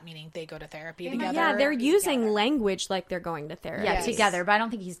as that meaning they go to therapy together. yeah, they're using language like they're going to therapy. yeah, Yes. together, but I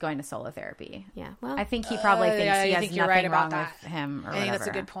don't think he's going to solo therapy. Yeah, well, I think he probably thinks yeah, he I has think nothing you're right wrong about that. with him or I think whatever. that's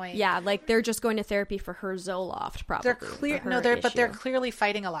a good point. yeah, like they're just going to therapy for her Zoloft, probably. They're clear, for no, her but they're issue. clearly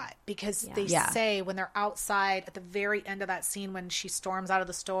fighting a lot, because they Yeah. say when they're outside at the very end of that scene when she storms out of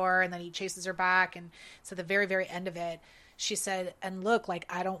the store and then he chases her back, and so the very, very end of it, she said, "And look, like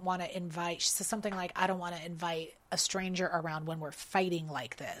I don't want to invite." She says something like, "I don't want to invite a stranger around when we're fighting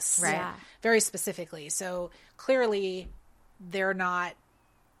like this," Right. Yeah. Very specifically. So clearly, they're not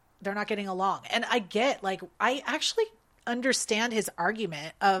getting along. And I get, like, I actually understand his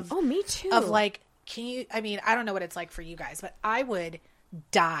argument of, oh, me too. Of like, I don't know what it's like for you guys, but I would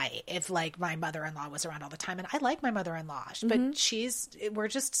die if like my mother-in-law was around all the time. And I like my mother-in-law, but we're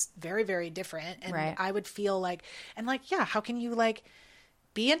just very, very different. And I would feel like, and like, yeah, how can you like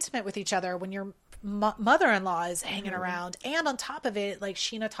be intimate with each other when your mother-in-law is hanging around? And on top of it, like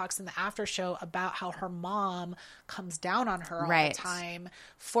Scheana talks in the after show about how her mom comes down on her all the time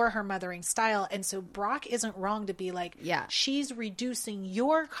for her mothering style. And so Brock isn't wrong to be like, she's reducing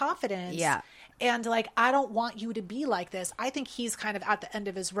your confidence. Yeah. And like, I don't want you to be like this. I think he's kind of at the end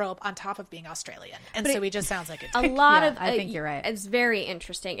of his rope on top of being Australian. And so he just sounds like a lot of, I think you're right. It's very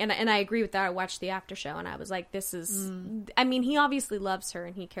interesting. And I agree with that. I watched the after show and I was like, this is, I mean, he obviously loves her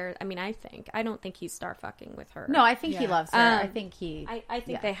and he cares. I mean, I don't think he's star fucking with her. No, I think he loves her. I think I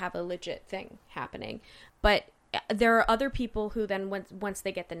think they have a legit thing happening. But there are other people who then once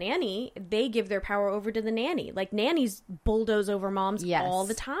they get the nanny, they give their power over to the nanny. Like nannies bulldoze over moms all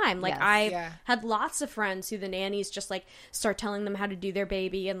the time. Like I've had lots of friends who the nannies just like start telling them how to do their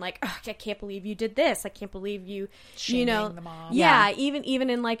baby and like, oh, I can't believe you did this. I can't believe you shaming the mom. Yeah, even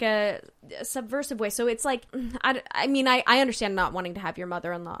in like a subversive way. So it's like, I mean, I understand not wanting to have your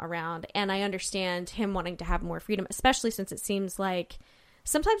mother-in-law around, and I understand him wanting to have more freedom, especially since it seems like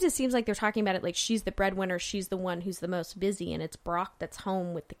sometimes it seems like they're talking about it like she's the breadwinner, she's the one who's the most busy, and it's Brock that's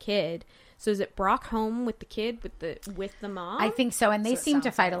home with the kid. So is it Brock home with the kid with the mom? I think so, and they seem to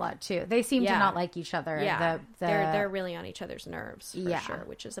fight a lot too. They seem to not like each other. Yeah, they're really on each other's nerves for sure,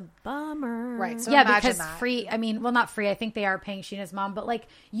 which is a bummer. Right. So because that. Free. I mean, well, not Free. I think they are paying Scheana's mom, but like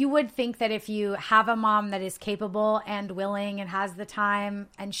you would think that if you have a mom that is capable and willing and has the time,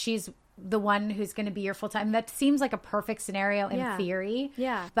 and she's the one who's going to be your full time. That seems like a perfect scenario in theory.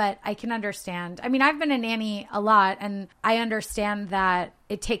 Yeah. But I can understand. I mean, I've been a nanny a lot and I understand that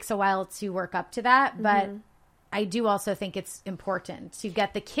it takes a while to work up to that. But I do also think it's important to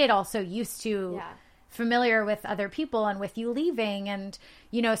get the kid also used to familiar with other people and with you leaving, and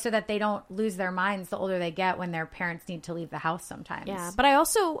so that they don't lose their minds the older they get when their parents need to leave the house sometimes. Yeah, but I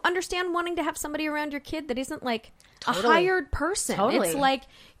also understand wanting to have somebody around your kid that isn't like a hired person. It's like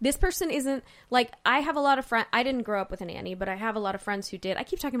this person isn't like, I have a lot of friends. I didn't grow up with a nanny, but I have a lot of friends who did. I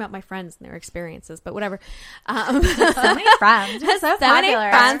keep talking about my friends and their experiences, but whatever. So many friends. So many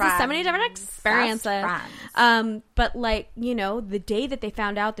friends. So many different experiences. But like, the day that they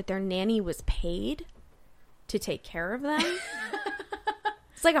found out that their nanny was paid to take care of them,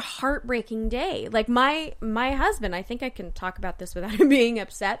 it's like a heartbreaking day. Like my husband, I think I can talk about this without him being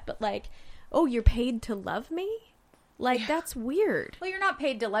upset, but like, oh, you're paid to love me? Like, that's weird. Well, you're not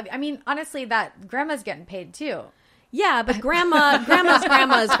paid to love you. I mean, honestly, that grandma's getting paid too. Yeah, but grandma's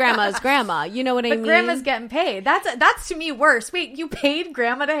grandma. You know what I mean? But grandma's getting paid. That's to me worse. Wait, you paid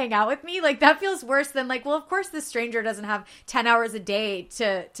grandma to hang out with me? Like, that feels worse than like, well, of course this stranger doesn't have 10 hours a day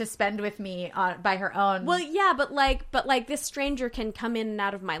to spend with me by her own. Well, yeah, but like this stranger can come in and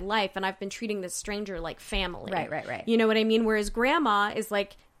out of my life, and I've been treating this stranger like family. Right. You know what I mean? Whereas grandma is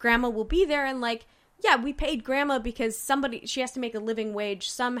like, grandma will be there and like, yeah, we paid grandma because she has to make a living wage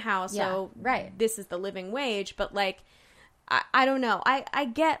somehow. So this is the living wage. But like, I don't know. I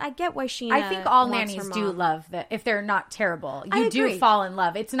get why Scheana. I think all nannies do love that. If they're not terrible, you do fall in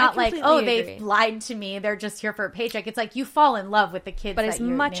love. It's not like, oh, they've lied to me, they're just here for a paycheck. It's like you fall in love with the kids. But as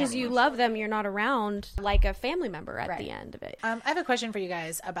much as you love them, you're not around like a family member at the end of it. I have a question for you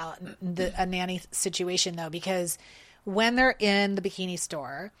guys about a nanny situation though, because when they're in the bikini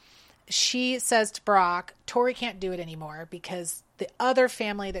store, she says to Brock, Tori can't do it anymore because the other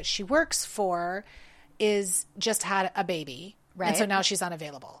family that she works for is just had a baby. Right. And so now she's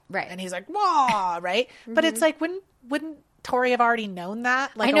unavailable. Right. And he's like, wah, right? But it's like, wouldn't Tori have already known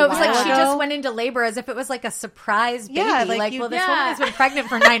that? Like, I know, it was like she just went into labor as if it was like a surprise baby. Yeah, like well, this woman has been pregnant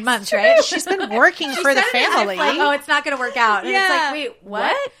for 9 months, right? She's been working for the family. Like, oh, it's not going to work out. And it's like, wait,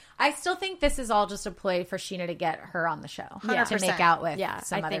 what? I still think this is all just a ploy for Scheana to get her on the show. 100%. To make out with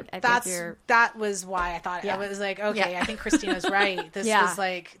some other. That was why I thought I was like, okay, I think Christina's right. This was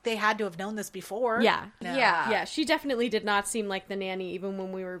like, they had to have known this before. Yeah. She definitely did not seem like the nanny even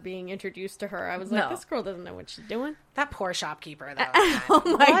when we were being introduced to her. I was like, this girl doesn't know what she's doing. That poor shopkeeper, though. Oh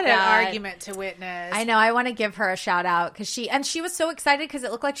my God. What an argument to witness. I know. I want to give her a shout out because she was so excited because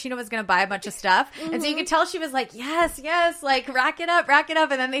it looked like Scheana was going to buy a bunch of stuff. And so you could tell she was like, yes, like rack it up.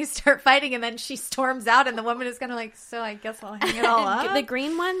 And then they start fighting, and then she storms out, and the woman is kind of like, so I guess I'll hang it all up. The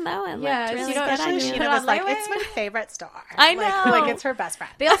green one, though, it Yeah, looked really you know, good on She you. was like, it's my favorite store. I know. Like it's her best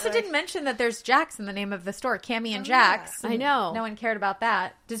friend. They also didn't mention that there's Jax in the name of the store, Cammy and Jax. I know. No one cared about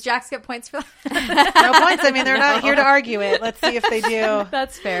that. Does Jax get points for that? No points. I mean, they're not here to argue it. Let's see if they do.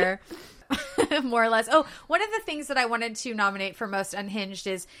 That's fair. More or less. Oh, one of the things that I wanted to nominate for most unhinged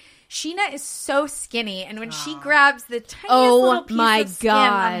is Sheena is so skinny, and when she grabs the tiniest little piece of skin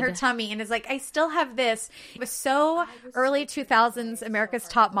on her tummy and is like, I still have this. It was so early 2000s America's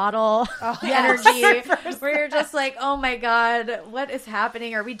Top Model energy where you're just like, oh my God, what is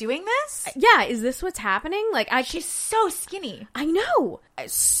happening? Are we doing this? Yeah, is this what's happening? Like, She's so skinny. I know.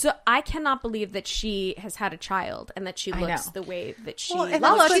 So I cannot believe that she has had a child and that she looks the way that she Well, and looks.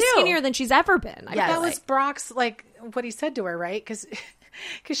 Lala, She's too. skinnier than she's ever been. I Yes. feel That was like. Brock's, like, what he said to her, right? Because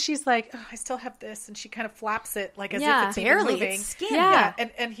she's like, oh, I still have this. And she kind of flaps it like as if it's even barely. moving. It's skin. Yeah.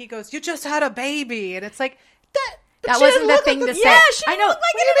 And he goes, you just had a baby. And it's like, That she wasn't didn't the look thing like to the- say. Yeah, she I didn't know. look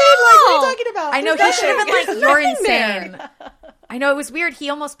like What do it you mean? Like, what are you at all. talking about? I know he There's should have been nothing. like, you're nothing there. insane. I know, it was weird. He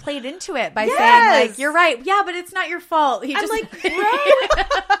almost played into it by saying, Yes. like, you're right. Yeah, but it's not your fault. He I'm just, like, bro,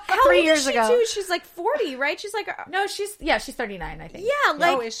 how 3 old years is she ago. too? She's like 40, right? She's like, No, she's 39, I think. yeah,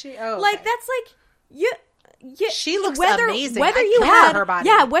 like, Oh, is she? Oh, like okay. that's like you. Yeah, She looks amazing. Whether I you can't had love her body.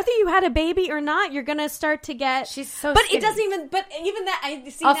 yeah, whether you had a baby or not, you're gonna start to get. She's so But skinny. it doesn't even. But even that, I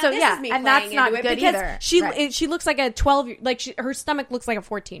see. Also, now this yeah, is me and playing that's not into it good because either. She Right. she looks like a 12. Like her stomach looks like a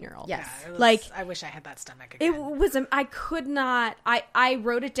 14-year-old. Yes. It was- Like, I wish I had that stomach It again. was. I could not. I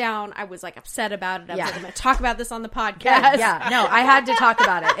wrote it down. I was like upset about it. I was Yeah. like, I'm going to talk about this on the podcast. Yeah, no, I had to talk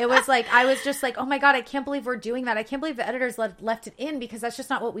about it. It was like, I was just like, oh my God, I can't believe we're doing that. I can't believe the editors left it in because that's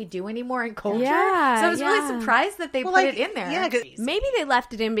just not what we do anymore in culture. Yeah, so I was really yeah. surprised that they Well, put like, it in there. Yeah, 'cause- Maybe they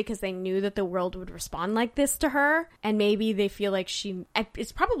left it in because they knew that the world would respond like this to her, and maybe they feel like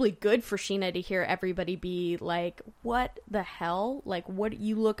it's probably good for Sheena to hear everybody be like, "What the hell? Like, what?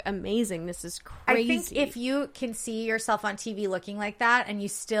 You look amazing. This is crazy." I think if you can see yourself on TV looking like that and you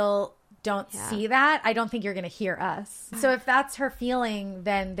still don't see that, I don't think you're going to hear us. So if that's her feeling,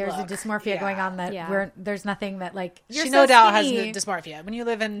 then there's a dysmorphia going on that there's nothing that like you're She so no doubt has skinny. dysmorphia. When you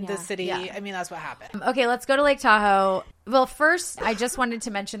live in the city, Yeah. I mean, that's what happened. Okay, let's go to Lake Tahoe. Well, first, I just wanted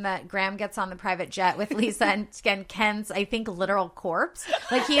to mention that Graham gets on the private jet with Lisa and Ken's, I think, literal corpse.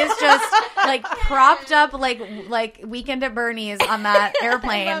 Like, he is just, like, propped up like Weekend at Bernie's on that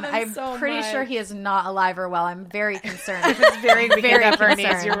airplane. love him I'm so pretty much. sure he is not alive or well. I'm very concerned. It's very Weekend at Bernie's.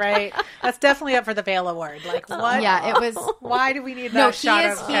 concerned. You're right. That's definitely up for the Vale Award. Like, what? Yeah, it was... Why do we need that No, shot he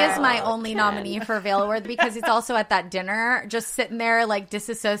of is Ken? my only nominee for Vail Award because he's also at that dinner, just sitting there, like,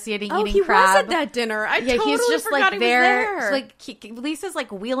 disassociating, oh, eating he crab. was at that dinner. I Yeah, totally he's just forgot like he there. was It's like Lisa's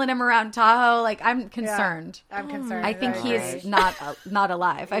like wheeling him around Tahoe. Like, I'm concerned. I'm concerned. I think Very he's much. not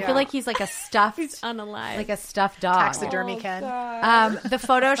alive. I Yeah. feel like he's like a stuffed, unalive. like a stuffed dog. Taxidermy Ken. The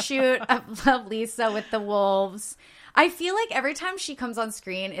photo shoot of Lisa with the wolves. I feel like every time she comes on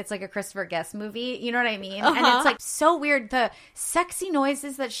screen, it's like a Christopher Guest movie. You know what I mean? And it's like so weird. The sexy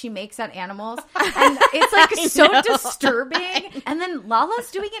noises that she makes at animals. And it's like so disturbing. And then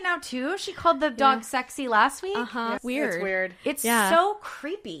Lala's doing it now too. She called the dog sexy last week. Weird. It's weird. It's Yeah. so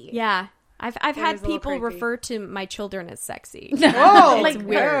creepy. Yeah. I've is had a little people creepy. refer to my children as sexy. Oh, It's like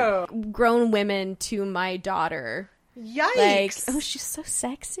weird. Grown women to my daughter. Yikes. Like, oh, she's so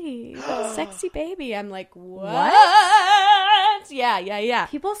sexy. Sexy baby. I'm like, what? Yeah.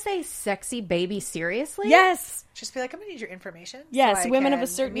 People say sexy baby seriously? Yes. Just be like, I'm going to need your information. Yes, so I women of can a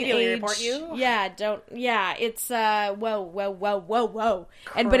certain immediately age. report you. Yeah, it's whoa.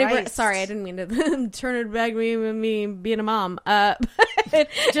 And but Christ. sorry, I didn't mean to turn it back to me being a mom.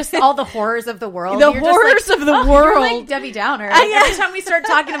 Just all the horrors of the world. The You're horrors just like, of the You're world. like Debbie Downer. Like, every time we start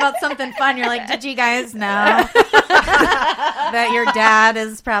talking about something fun, you're like, did you guys know that your dad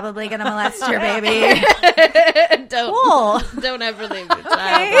is probably going to molest your baby? Cool. Don't ever leave your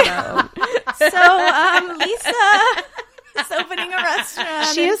child alone. So, Lisa is opening a restaurant.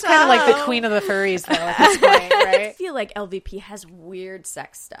 She in is kind of like the Tahoe. queen of the furries, though, at this point, I right? feel like LVP has weird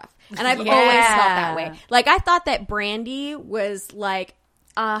sex stuff, and I've Yeah. always felt that way. Like I thought that Brandy was like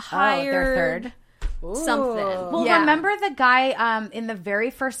a their higher third. something. Well, Yeah. remember the guy in the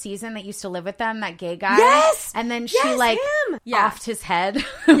very first season that used to live with them, that gay guy? Yes! And then she Yes, like him! Yeah. offed his head.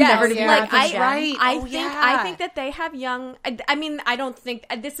 Yes, Never to be like rapped again. right. I Oh, think yeah. I think that they have young. I mean, I don't think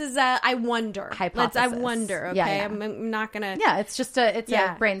this is a. I wonder. I Hypothesis. wonder. Okay, Yeah, yeah. I'm not gonna. Yeah, it's just a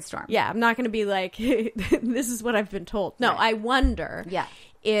Yeah. brainstorm. Yeah, I'm not gonna be like this is what I've been told. No, I wonder. Yeah.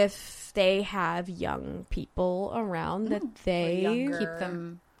 If they have young people around that they younger. Keep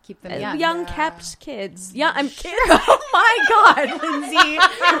them keep them young. Young kept kids. Yeah, I'm kidding. Oh my God, Lindsay.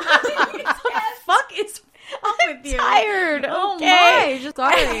 What the fuck is wrong with you? Tired. Oh Okay. my, just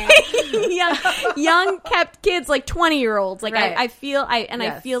sorry. young kept kids, like 20-year-olds. Like Right. I feel I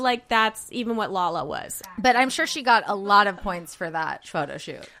Yes. feel like that's even what Lala was. But I'm sure she got a lot of points for that photo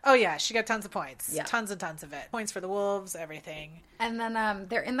shoot. Oh yeah, she got tons of points. Yeah. Tons and tons of it. Points for the wolves, everything. And then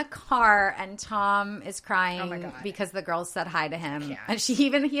they're in the car, and Tom is crying Oh my God. because the girls said hi to him, Yeah. and he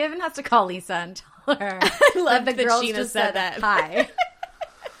even has to call Lisa and tell her love the that girls Sheena just said said that. hi.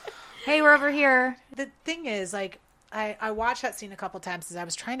 Hey, we're over here. The thing is, like, I watched that scene a couple times as I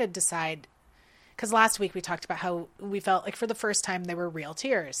was trying to decide, because last week we talked about how we felt like for the first time they were real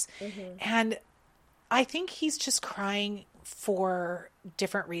tears. And I think he's just crying for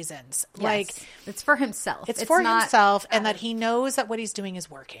different reasons. Like, Yes. It's for himself. it's for not- himself, and that he knows that what he's doing is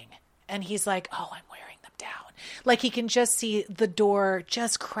working. And he's like, oh, I'm wearing them down. Like, he can just see the door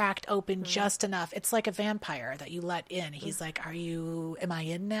just cracked open just enough. It's like a vampire that you let in. He's like, am I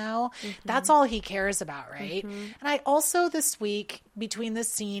in now? That's all he cares about, right? And I also, this week, between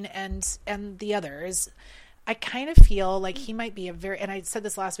this scene and the others, I kind of feel like he might be and I said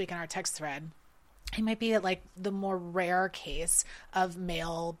this last week in our text thread, he might be like the more rare case of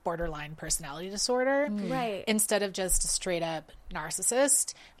male borderline personality disorder. Right. Instead of just a straight up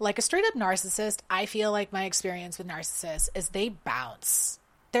narcissist. Like a straight up narcissist, I feel like my experience with narcissists is they bounce.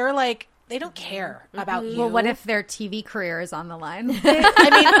 They're like, they don't care about you. Well, what if their TV career is on the line? I mean,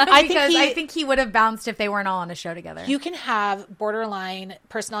 I Because think I think he would have bounced if they weren't all on a show together. you can have borderline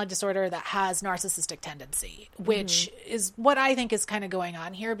personality disorder that has narcissistic tendency, which is what I think is kind of going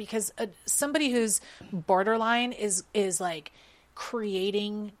on here, because somebody who's borderline is like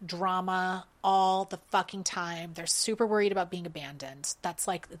creating drama all the fucking time. They're super worried about being abandoned. That's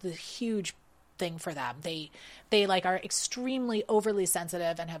like the huge thing for them. They like are extremely overly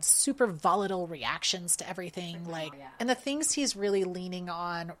sensitive and have super volatile reactions to everything. Like, and the things he's really leaning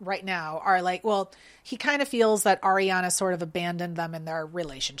on right now are like, well, he kind of feels that Ariana sort of abandoned them in their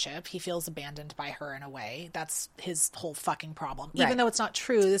relationship. He feels abandoned by her in a way. That's his whole fucking problem. Even Right. though it's not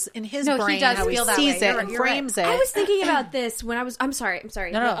true. This in his No, he brain, does how he feel that sees way. it You're- and you're right. frames it. I was thinking about this when I'm sorry.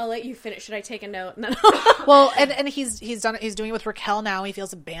 No. I'll let you finish. Should I take a note? And then Well, and he's doing it with Raquel now. He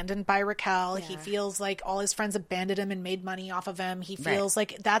feels abandoned by Raquel. He feels like all his friends abandoned him and made money off of him. He feels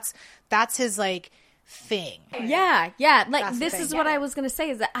like that's his like thing. Yeah. Like That's the this thing. is what I was gonna say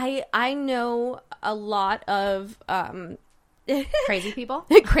is that I know a lot of Crazy people.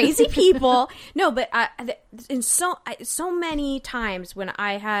 crazy people. No, but in so many times when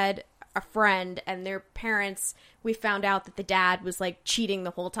I had a friend and their parents, we found out that the dad was like cheating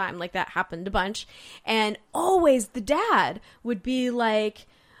the whole time. Like that happened a bunch, and always the dad would be like,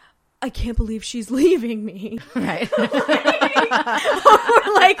 I can't believe she's leaving me. Right.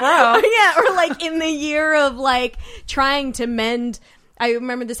 or like, or like in the year of like trying to mend. I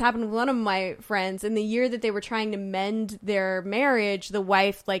remember this happened with one of my friends. In the year that they were trying to mend their marriage, the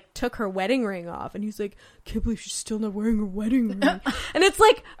wife like took her wedding ring off, and he's like, "Can't believe she's still not wearing her wedding ring." And it's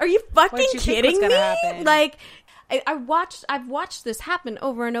like, are you fucking you think kidding was me? gonna happen? Like, I've watched this happen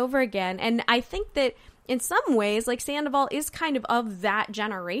over and over again, and I think that in some ways, like Sandoval is kind of that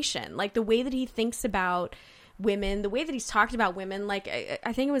generation. Like the way that he thinks about women, the way that he's talked about women. Like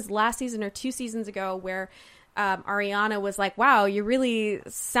I think it was last season or 2 seasons ago where Ariana was like, wow, you're really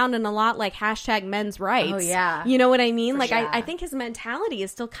sounding a lot like #men's rights. Oh, yeah. You know what I mean? Like sure. I think his mentality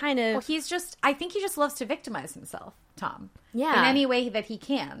is still kind of I think he just loves to victimize himself, Tom. Yeah. In any way that he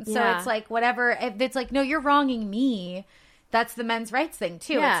can. So Yeah. it's like, whatever, if it's like, no, you're wronging me. That's the men's rights thing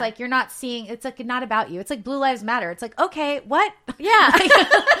too. Yeah. It's like you're not seeing. It's like not about you. It's like Blue Lives Matter. It's like, okay, what? yeah.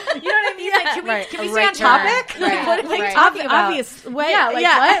 You know what I mean? Like, can we Right. can we A stay right on turn. topic? Right. What are you Right. talking about? Obvious way. Yeah, like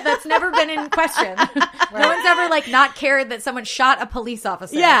Yeah. what? That's never been in question. No one's ever like not cared that someone shot a police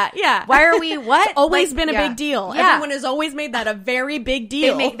officer. Yeah. Why are we what? It's always Like, been a yeah. big deal. Yeah. Everyone has always made that a very big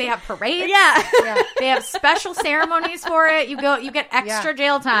deal. they have parades. yeah. They have special ceremonies for it. You get extra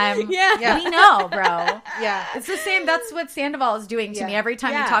jail time. Yeah. We know, bro. Yeah. It's the same. That's what Sandoval is doing to me every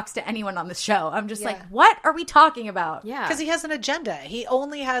time Yeah. he talks to anyone on the show. I'm just Yeah. like, what are we talking about? Yeah. Because he has an agenda. He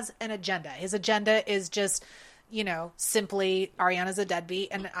only has an agenda. His agenda is just, simply Ariana's a deadbeat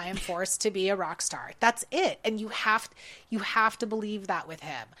and I am forced to be a rock star. That's it. And you have to believe that with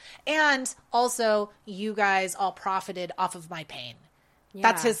him. And also, you guys all profited off of my pain.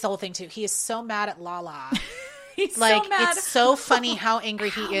 That's his whole thing too. He is so mad at Lala. He's like so mad. it's so funny how angry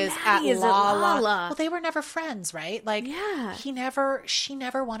he is at he is at Lala. Lala. Well, they were never friends, right? Like, Yeah. she never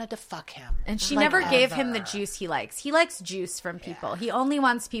wanted to fuck him, And she Like, never gave him the ever. juice he likes. He likes juice from people. He only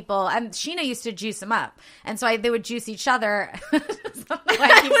wants people. And Sheena used to juice him up. And so they would juice each other. I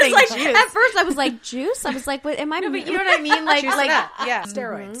keep saying juice. At first, I was like, juice? I was like, what am I? But you know what I mean? Like, Juice it like up. Yeah,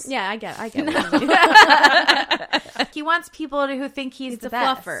 steroids. Yeah, I get what you mean. he wants people who think he's the a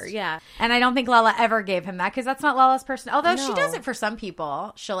best. fluffer, yeah. And I don't think Lala ever gave him that because that's not Lala's person. Although she No. does it for some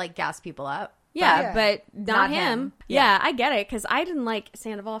people. She'll like gas people up. Yeah, but not Not him. him. Yeah, I get it because I didn't like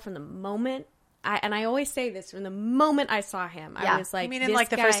Sandoval from the moment. And I always say this from the moment I saw him. Yeah. I was like, I mean, in this like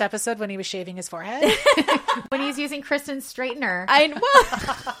the guy- first episode when he was shaving his forehead. When he's using Kristen's straightener.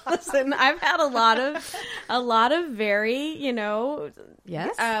 Well, listen, I've had a lot of very,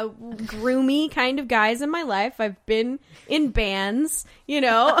 Yes. groomy kind of guys in my life. I've been in bands,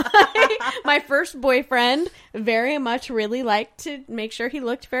 My first boyfriend very much really liked to make sure he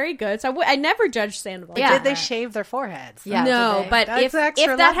looked very good. So I never judged Sandoval. Yeah. Did they shave their foreheads? Yeah. No, did they? but That's if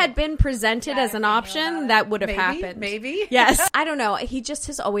extra that level. had been presented as an option, that would have happened. Maybe. Yes. I don't know. He just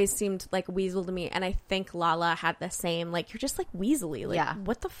has always seemed like a weasel to me. And I think Lala had the same, like, you're just like weaselly. Like, Yeah.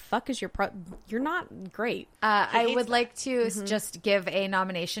 what the fuck is your you're not great. I would like to just give a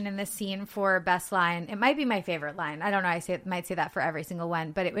nomination in this scene for best line. It might be my favorite line. I don't know. Might say that for every single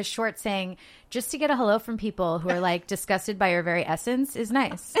one, but it was Short saying, "Just to get a hello from people who are like disgusted by your very essence is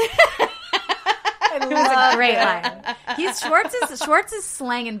nice." It was a great line. Schwartz is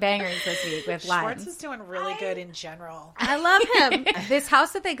slanging bangers this week with lines. Schwartz is doing really good in general. I love him. This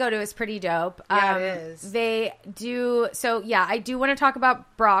house that they go to is pretty dope. Yeah, it is. They do. So yeah, I do want to talk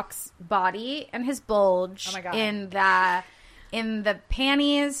about Brock's body and his bulge. Oh my God. in the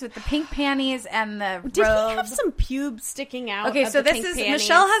panties with the pink panties and the Did robe. he have some pubes sticking out? Okay, of so the this pink is panties?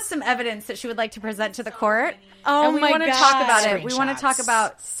 Michelle has some evidence that she would like to present to the court. Oh and we my want to God. talk about it. We want to Screenshots. talk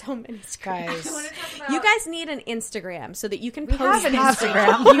about. so many screenshots. Guys. You guys need an Instagram so that you can We post have an these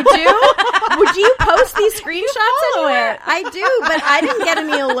Instagram. You do? Would you post these screenshots anywhere? I do, but I didn't get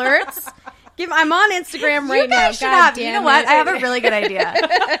any alerts. I'm on Instagram right You now. guys should God have. damn You know what? it. I have a really good idea.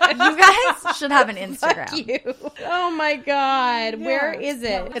 You guys should have an Instagram. Fuck you. Oh my God. Where is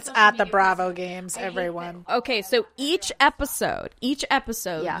it? It's at the Bravo Games, everyone. Okay, so each episode,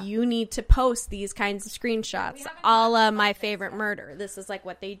 Yeah. you need to post these kinds of screenshots, a la My Favorite Murder. This is like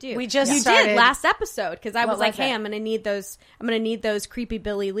what they do. We just you started- did last episode because I What was like, was it? hey, I'm gonna need those creepy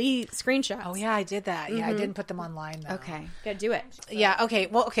Billy Lee screenshots. Oh yeah, I did that. Yeah, I didn't put them online though. Okay. gotta do it. Yeah. Okay.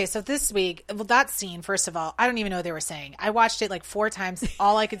 Well. Okay. So this week, that scene. First of all, I don't even know what they were saying. I watched it like 4 times.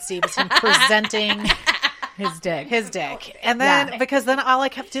 All I could see was him presenting His dick. and then Yeah. because then all I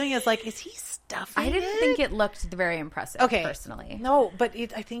kept doing is like, is he stuffing? I didn't think it looked very impressive. Okay. Personally. No, but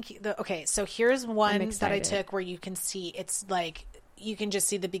I think okay. So here's one that I excited. took where you can see it's like you can just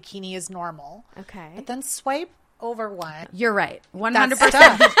see the bikini is normal. Okay. But then swipe over one. You're right. 100%.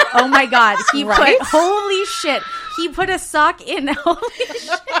 That's Oh my God. He Right? put, holy shit. He put a sock in. Holy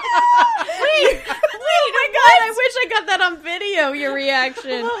shit. Wait, oh my God! I wish I got that on video. Your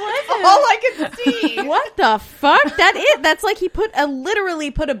reaction. All I could see. What the fuck? That's like he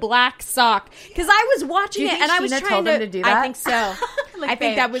literally put a black sock. Because I was watching Do you it think and I was Sheena trying told to him to do that? I think so. I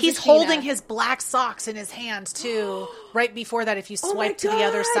think that was He's Sheena. holding his black socks in his hand too. Right before that, if you Oh my swipe to the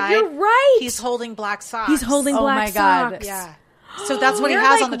other God, side, you're right. He's holding black socks. He's holding Oh black my God. socks. Yeah. So that's what he We're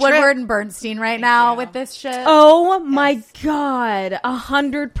has like on the Woodward trip. and Bernstein right now you. with this shit. Oh my God,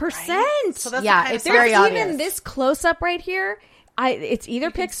 100%. So that's Yeah, the kind it's of very There's obvious. even this close up right here. It's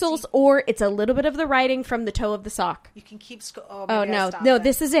either pixels or it's a little bit of the writing from the toe of the sock. You can keep. Oh maybe I no, stopped no, it.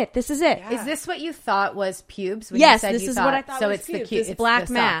 this is it. This is it. Yeah. Is this what you thought was pubes? When you Yes, said this you is thought, what I thought so was it's the pubes. cute. This it's black the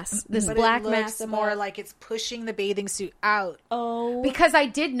sock. mass. This But black it looks mass. more above. like it's pushing the bathing suit out. Oh, Because I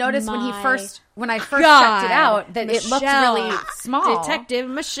did notice when I first God. checked it out that it looked really small. Detective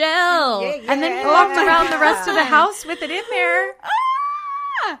Michelle. And then he walked around the rest of the house with it in there.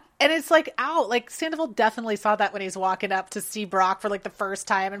 And it's like out. Like Sandoval definitely saw that when he's walking up to see Brock for like the first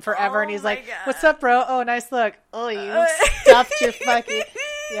time and forever, and he's like, "What's up, bro? Oh, nice look. Oh, you stuffed your fucking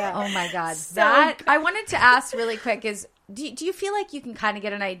yeah." Oh my God. That I wanted to ask really quick is do you feel like you can kind of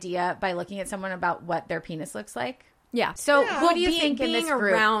get an idea by looking at someone about what their penis looks like? Yeah. So what do you think in being this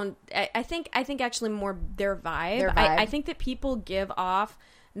group? around? I think actually more their vibe. Their vibe. I think that people give off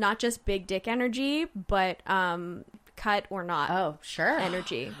not just big dick energy, but cut or not. Oh, sure.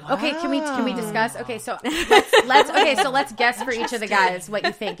 Energy. Okay, can we discuss? Okay, so let's guess for each of the guys what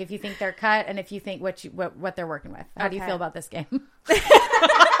you think. If you think they're cut, and if you think what they're working with. How do you Okay. feel about this game?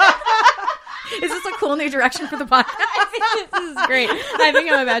 Is this a cool new direction for the podcast? This is great. I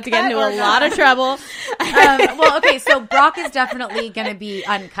think I'm about to get into a lot of trouble. Well, okay, so Brock is definitely going to be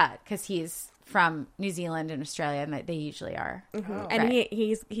uncut because he's from New Zealand and Australia, and they usually are. Mm-hmm. And right.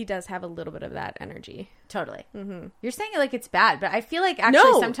 he does have a little bit of that energy. Totally. Mm-hmm. You're saying it like it's bad, but I feel like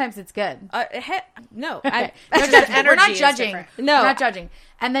actually sometimes it's good. No, Okay. We're not judging. No. We're not judging.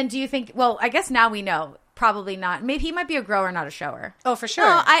 And then do you think, well, I guess now we know. Probably not. Maybe he might be a grower, not a shower. Oh, for sure.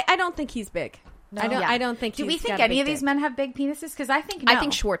 No, I don't think he's big. No. I don't think. Do he's we think got a any big of these dick. men have big penises? Because I think no. I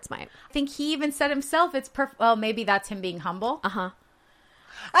think Schwartz might. I think he even said himself it's perfect. Well, maybe that's him being humble. Uh-huh.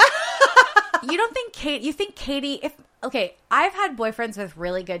 You don't think Kate? You think Katie? Okay, I've had boyfriends with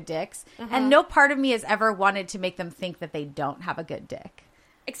really good dicks, and no part of me has ever wanted to make them think that they don't have a good dick.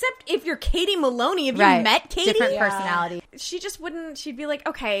 Except if you're Katie Maloney. Have Right. you met Katie? Different personality. She just wouldn't. She'd be like,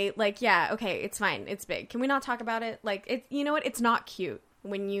 okay, like, yeah, okay, it's fine, it's big. Can we not talk about it? Like, it. You know what? It's not cute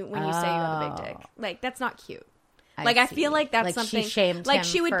when you say you have a big dick. Like, that's not cute. I see. feel like that's Like, something. she shamed like him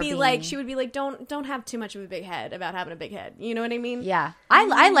she would for be being... like, don't have too much of a big head about having a big head. You know what I mean? Yeah,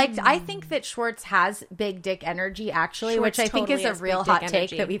 I think that Schwartz has big dick energy actually, Schwartz which I think totally is a has real big dick hot take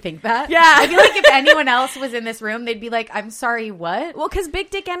energy. that we think that. Yeah. I feel like if anyone else was in this room, they'd be like, "I'm sorry, what?" Well, because big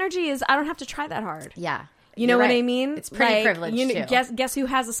dick energy is I don't have to try that hard. Yeah, You know You're what right. I mean? It's pretty privileged too. Guess who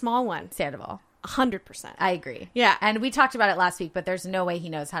has a small one? Sandoval. 100%. I agree. Yeah. And we talked about it last week, but there's no way he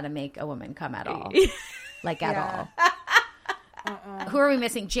knows how to make a woman come at all. Like, at all. Who are we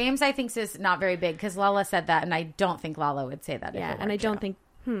missing? James, I think, is not very big because Lala said that, and I don't think Lala would say that. Yeah, if it and were I don't true.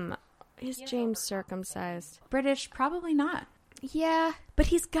 think, is James circumcised? British, probably not. Yeah, but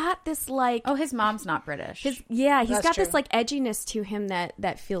he's got this like, Oh, his mom's not British. he's That's got true. this like edginess to him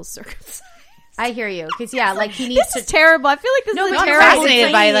that feels circumcised. I hear you because like he needs This to. is terrible. I feel like this No, is a but I'm terrible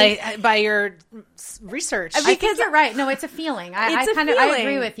fascinated thing. by your research. I think you're right. No, it's a feeling. I It's a I agree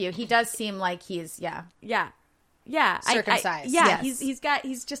feeling. with you. He does seem like he's Yeah. Circumcised. Yeah, Yes.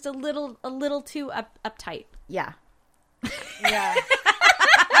 he's just a little too uptight. yeah. Yeah.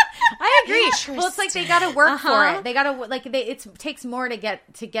 I agree. Well, it's like they got to work for Uh-huh. it. They got to it takes more to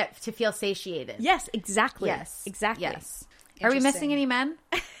get to feel satiated. Yes, exactly. Yes. Exactly. Yes. Are we missing Interesting. any men?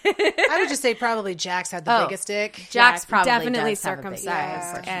 I would just say probably Jax had the Oh. biggest dick. Jax probably definitely does have a big dick,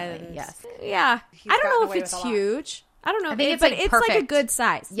 circumcised. unfortunately. And yes. yeah, I gotten don't know away if it's with a lot. huge. I don't know. I think it's, but like, it's like a perfect. good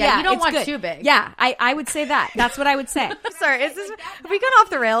size. Yeah, you don't it's want good. too big. Yeah, I would say that. That's what I would say. Sorry, have we gone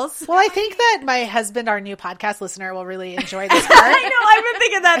off the rails? Well, I think that my husband, our new podcast listener, will really enjoy this part. I know. I've been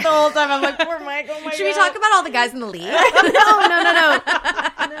thinking that the whole time. I'm like, poor Mike. Oh my Should we talk about all the guys in the league? No.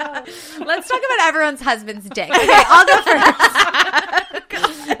 Let's talk about everyone's husband's dick. Okay, I'll go first.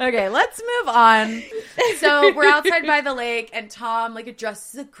 Okay, let's move on. So we're outside by the lake, and Tom like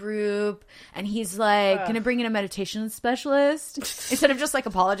addresses a group, and he's like, "Gonna bring in a meditation specialist instead of just like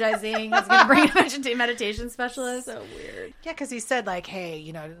apologizing. He's gonna bring in a meditation specialist." So weird. Yeah, because he said like,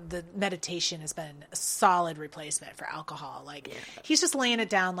 hey, the meditation has been a solid replacement for alcohol. Like he's just laying it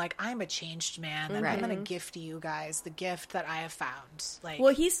down like, I'm a changed man and I'm going to gift you guys the gift that I have found. Like,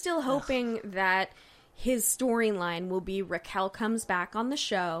 Well, he's still hoping that his storyline will be Raquel comes back on the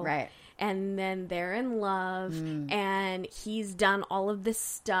show. Right. And then they're in love, and he's done all of this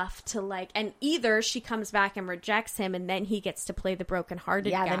stuff to like, and either she comes back and rejects him, and then he gets to play the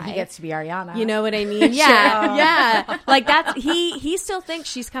brokenhearted guy. Then he gets to be Ariana. You know what I mean? Yeah, yeah. Like that's he still thinks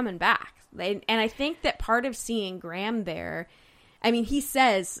she's coming back, and I think that part of seeing Graham there, I mean, he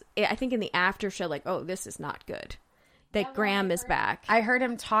says, I think in the after show, like, oh, this is not good. That Graham is back. I heard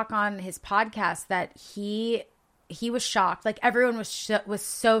him talk on his podcast that he was shocked. Like everyone was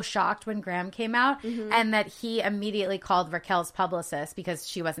so shocked when Graham came out, and that he immediately called Raquel's publicist because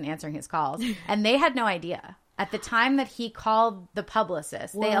she wasn't answering his calls, and they had no idea. At the time that he called the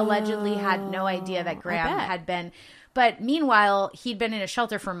publicist, they allegedly had no idea that Graham had been. But meanwhile, he'd been in a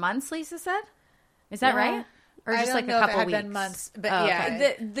shelter for months, Lisa said. Is that right? Or I just don't like know a if it couple had weeks? been months, but Oh, yeah.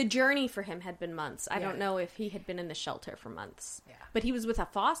 okay. The journey for him had been months. I don't know if he had been in the shelter for months. Yeah. But he was with a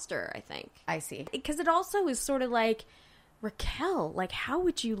foster, I think. I see. Because it also is sort of like, Raquel, like, how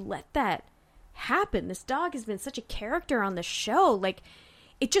would you let that happen? This dog has been such a character on the show. Like,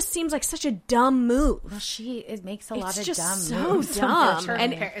 it just seems like such a dumb move. Well, it makes a lot of just dumb so moves. dumb. It's her,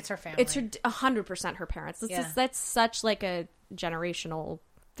 And it's her family. It's 100% her parents. That's such like a generational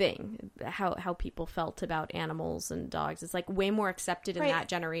thing. How people felt about animals and dogs. It's like way more accepted in that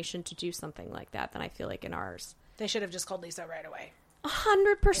generation to do something like that than I feel like in ours. They should have just called Lisa right away.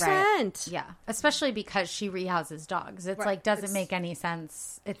 100%. Yeah, especially because she rehouses dogs. It's like doesn't make any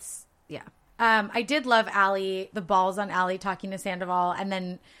sense. It's I did love Allie, the balls on Allie talking to Sandoval, and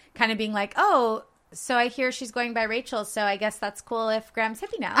then kind of being like, "Oh, So I hear she's going by Rachel, so I guess that's cool if Graham's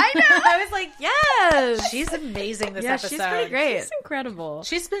hippie now. I know. I was like, yes. She's amazing this Yeah, episode. she's pretty great. It's incredible.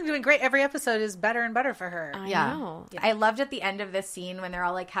 She's been doing great. Every episode is better and better for her. I Yeah. know. I loved at the end of this scene when they're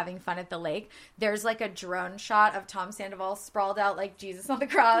all like having fun at the lake. There's like a drone shot of Tom Sandoval sprawled out like Jesus on the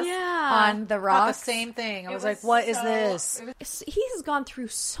cross on the Thought rocks. the same thing. I was was like, what is so- this? He has gone through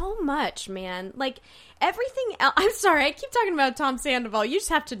so much, man. Like everything else. I'm sorry, I keep talking about Tom Sandoval. You just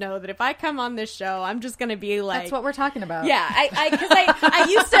have to know that if I come on this show, I'm just going to be like, That's what we're talking about. yeah,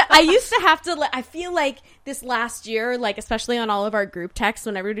 I used to have to. I feel like this last year, like especially on all of our group texts,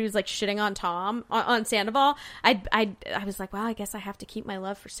 when everybody was like shitting on Tom on Sandoval, I was like, well, I guess I have to keep my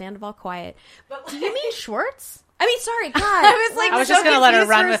love for Sandoval quiet. But Do you mean Schwartz? I mean, sorry, God, I was like, I was so just going to let her confused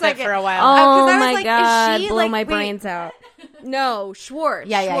run for a with it second. for a while. Oh 'cause I was my like, is God, she, blow like, my wait- brains out. No, Schwartz.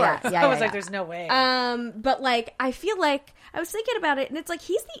 Yeah. Schwartz. I was like, there's no way. But like, I feel like I was thinking about it, and it's like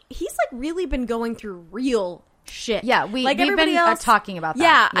he's like really been going through real shit. Yeah, like we've everybody been else talking about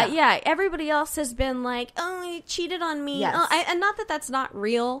that. Yeah, everybody else has been like, oh, he cheated on me. Yes. Oh, and not that that's not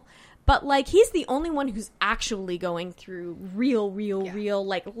real, but like he's the only one who's actually going through real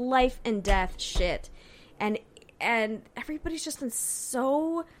like life and death shit, and everybody's just been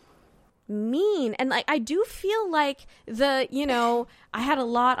so mean. And like I do feel like I had a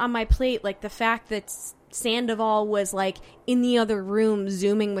lot on my plate, like the fact that Sandoval was like in the other room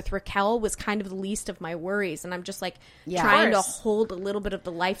zooming with Raquel was kind of the least of my worries, and I'm just like trying to hold a little bit of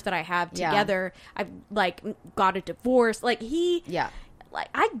the life that I have together. I've like got a divorce, like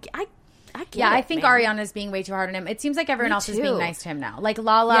I get I it, think man. Ariana's being way too hard on him. It seems like everyone Me else is being too. nice to him now. Like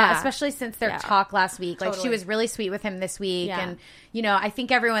Lala, Yeah. especially since their Yeah. talk last week. Like she Totally. was really sweet with him this week. Yeah. And, I think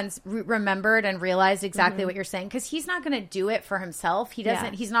everyone's remembered and realized exactly what you're saying. Because he's not going to do it for himself. He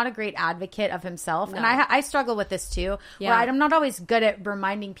doesn't. Yeah. He's not a great advocate of himself. And No. I struggle with this too. Yeah. Where I'm not always good at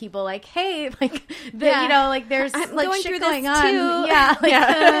reminding people like, hey, like, Yeah. like there's I'm like going shit through this going on. too. Yeah. Like,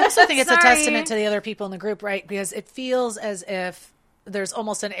 I also think it's a sorry. testament to the other people in the group, right? Because it feels as if there's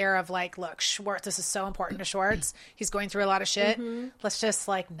almost an air of like, look, Schwartz, this is so important to Schwartz. He's going through a lot of shit. Let's just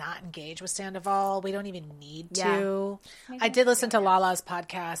like not engage with Sandoval. We don't even need to. I did listen to Lala's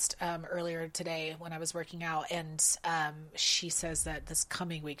podcast earlier today when I was working out, and she says that this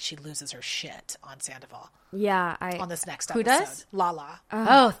coming week she loses her shit on Sandoval Yeah, on this next Who episode. does? Lala.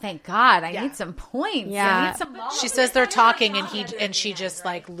 Oh, thank God. I Yeah. need some points. Yeah. I need some She says they're talking, and she just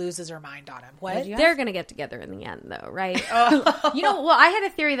like loses her mind on him. What? they're gonna get together in the end, though, right? well, I had a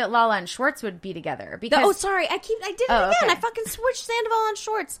theory that Lala and Schwartz would be together because Sorry, I did it Oh, again. okay. I fucking switched Sandoval on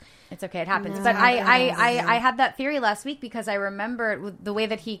Schwartz. it's okay, it happens. But I had that theory last week because I remember the way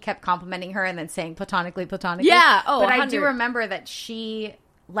that he kept complimenting her and then saying platonically. Yeah, oh, but I 100. do remember that she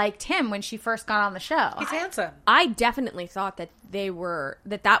liked him when she first got on the show. He's handsome. I definitely thought that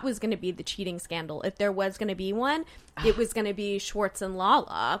that was going to be the cheating scandal. If there was going to be one, it was going to be Schwartz and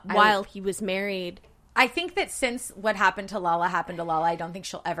Lala while he was married. I think that since what happened to Lala, I don't think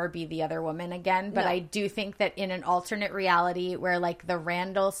she'll ever be the other woman again. But No. I do think that in an alternate reality where like the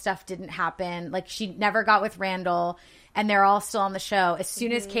Randall stuff didn't happen, like she never got with Randall and they're all still on the show. As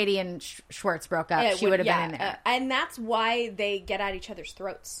soon as Katie and Schwartz broke up, she would have been in there. and that's why they get at each other's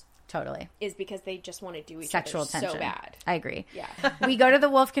throats. Totally. Is because they just want to do each Sexual other tension. so bad. I agree. Yeah. We go to the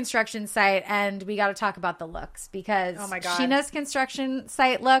Wolf construction site and we got to talk about the looks because Oh my God. Sheena's construction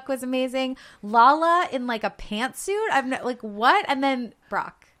site look was amazing. Lala in like a pantsuit. I'm not like, what? And then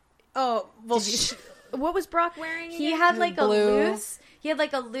Brock. Oh, well, What was Brock wearing? He again? had like blue. He had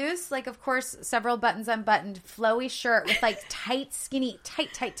like a loose, like of course, several buttons unbuttoned, flowy shirt with like tight, skinny,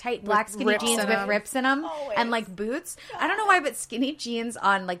 tight black skinny rips jeans in with 'em. rips in them and like boots. I don't know why, but skinny jeans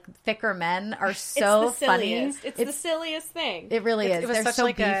on like thicker men are so it's the funny. silliest. It's the silliest thing. It really is. It was They're such so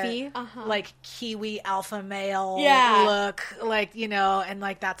like beefy. like Kiwi alpha male Yeah. look, like and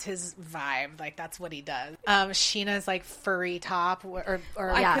like that's his vibe, like that's what he does. Sheena's like furry top or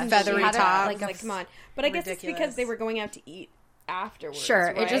Yeah, couldn't feathery she had it, top, like, Like, come on. But I guess it's ridiculous. because they were going out to eat afterwards. Sure,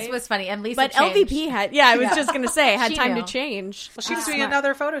 right? it just was funny. And Lisa, But changed. LVP had, I was just going to say, had She time knew. to change. well, she was doing smart.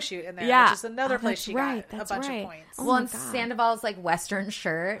 another photo shoot in there, Yeah. which is another Oh, place that's she right, got a that's bunch right. of points. Oh Well, my and God. Sandoval's like Western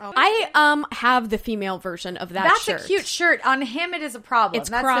shirt. I have the female version of that That's shirt. a cute shirt. On him, it is a problem. It's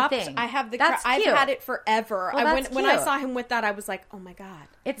that's cropped. the thing. I have the. That's I've cute. had it forever. Well, that's when I cute. saw him with that, I was like, oh my God.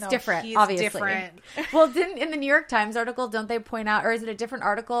 It's No, different, he's obviously. different. Well, didn't in the New York Times article, don't they point out, or is it a different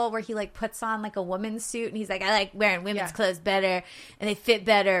article where he like puts on like a woman's suit and he's like, I like wearing women's Yeah. clothes better and they fit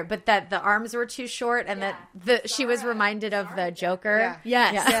better, but that the arms were too short and that she was reminded of the Joker.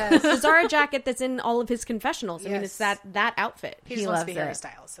 Yeah. Yes, the Zara jacket that's in all of his confessionals. I mean, it's Yes. that outfit. He just He wants to be loves Harry it.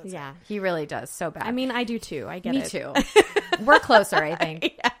 Styles. That's He really does so bad. I mean, I do too. I get me it. too. We're closer, I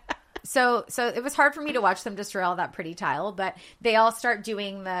think. So it was hard for me to watch them destroy all that pretty tile, but they all start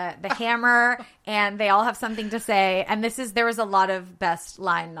doing the hammer, and they all have something to say. And there was a lot of best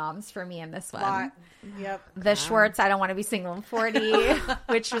line noms for me in this one. Yep. The Schwartz, I don't want to be single in 40,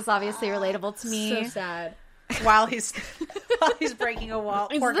 which was obviously relatable to me. So sad. While he's breaking a wall.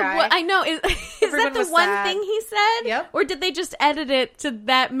 Poor guy. I know. Is that the one thing he said? Yep. Or did they just edit it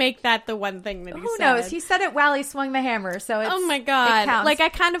to make that the one thing that he said? Who knows? He said it while he swung the hammer, so oh my god! Like I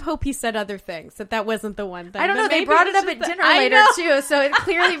kind of hope he said other things. That wasn't the one thing. I don't know. They brought it up at dinner later too, so it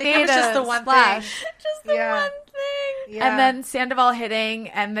clearly made just the one splash. thing. Just the one thing. Yeah. And then Sandoval hitting,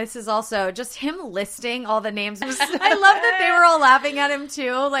 and this is also just him listing all the names. I love that they were all laughing at him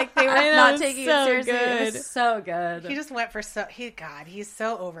too, like they were not taking it seriously. Good. It was so good. He just went for he's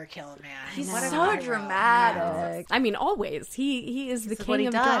so overkill, man. He's so dramatic. I mean, always he is the king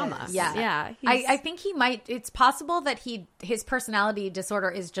of drama. Yeah. I think he might. It's possible that his personality disorder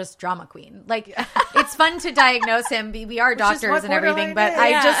is just drama queen. Like it's fun to diadiagnose him. We are doctors and everything, but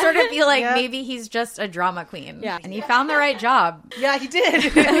I just sort of feel like maybe he's just a drama queen. Yeah, and he found the right job. Yeah, he did.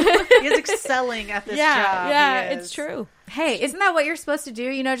 He is excelling at this job. Yeah, it's true. Hey, isn't that what you're supposed to do?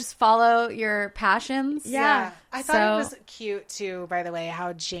 You know, just follow your passions. Yeah. I thought it was cute too, by the way,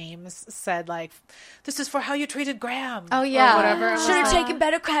 how James said, like, this is for how you treated Graham. Oh, yeah. Or whatever. Should have taken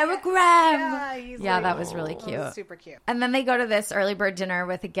better care of Graham. Yeah, that was really cute. Was super cute. And then they go to this early bird dinner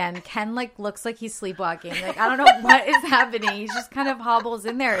with, again, Ken, like, looks like he's sleepwalking. Like, I don't know what is happening. He just kind of hobbles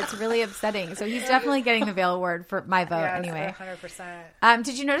in there. It's really upsetting. So he's definitely getting the Veil Award for my vote anyway. 100%.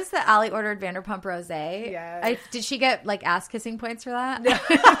 Did you notice that Allie ordered Vanderpump Rosé? Yeah. Did she get, like, ass-kissing points for that? No.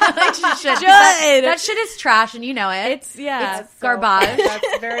 Like she should. That shit is trash, and you know it. It's garbage.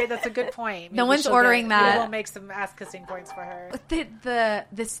 That's a good point. No one's ordering that. We'll make some ass kissing points for her.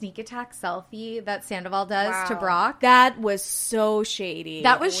 The sneak attack selfie that Sandoval does to Brock. That was so shady.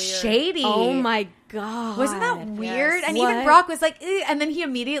 That was shady. Oh my god. Wasn't that weird? Yes. And even Brock was like, eh, and then he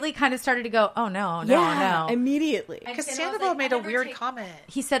immediately kind of started to go, oh no. Immediately. Because Sandoval made a weird comment.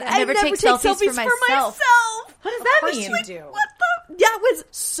 He said, I never take selfies for myself. What does that mean? You do. What the? That was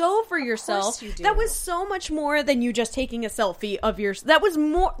so for yourself. Of course you do. That was so much more than you just taking a selfie of your. That was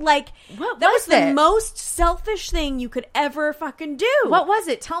more like what that was it? The most selfish thing you could ever fucking do. What was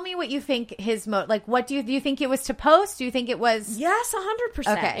it? Tell me what you think his like. What do you think it was to post? Do you think it was? Yes,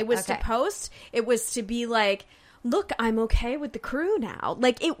 100%. Okay, it was to post. It was to be like, look, I'm okay with the crew now.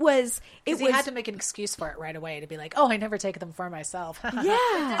 Like it was. He had to make an excuse for it right away to be like, oh, I never take them for myself. Yeah,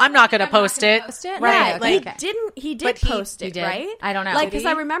 I'm not going to post it. Right? Okay. Like he did post it, right? I don't know. Like because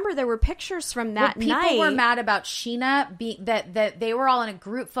I remember there were pictures from that night. People were mad about Sheena that they were all in a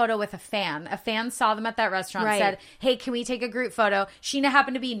group photo with a fan. A fan saw them at that restaurant, said, "Hey, can we take a group photo?" Sheena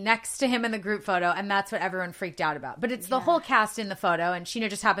happened to be next to him in the group photo, and that's what everyone freaked out about. But it's the whole cast in the photo, and Sheena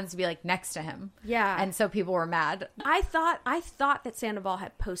just happens to be like next to him. Yeah, and so people were mad. I thought that Sandoval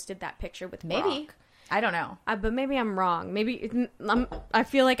had posted that picture with maybe. Brock. I don't know. But maybe I'm wrong. Maybe I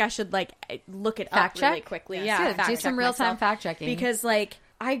feel like I should like look it fact up check really quickly. Yeah, do some real time fact checking because like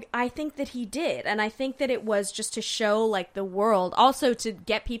I think that he did, and I think that it was just to show like the world, also to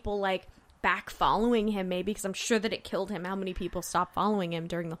get people like back following him, maybe because I'm sure that it killed him how many people stopped following him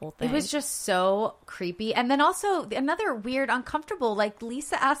during the whole thing. It was just so creepy. And then also another weird, uncomfortable, like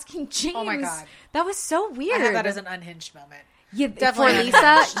Lisa asking James. Oh my god, that was so weird. I have that as an unhinged moment. Yeah, definitely for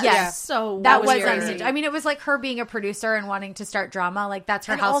Lisa. Yes, so that was unhinged. I mean, it was like her being a producer and wanting to start drama. Like that's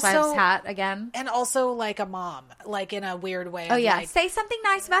her housewives hat again. And also like a mom, like in a weird way. Oh yeah, like, say something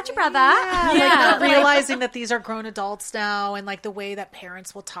nice about your brother. Yeah, like not realizing that these are grown adults now, and like the way that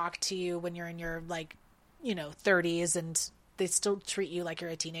parents will talk to you when you're in your like, 30s and they still treat you like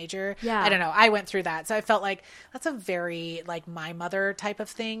you're a teenager. Yeah. I don't know. I went through that. So I felt like that's a very like my mother type of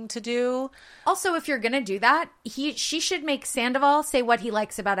thing to do. Also, if you're going to do that, she should make Sandoval say what he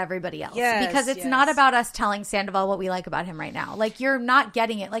likes about everybody else. Yes, because it's not about us telling Sandoval what we like about him right now. Like you're not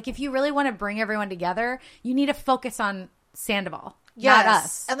getting it. Like if you really want to bring everyone together, you need to focus on Sandoval. Not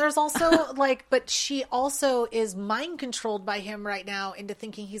us. And there's also like, but she also is mind controlled by him right now into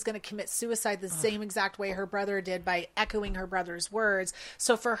thinking he's going to commit suicide the same exact way her brother did by echoing her brother's words.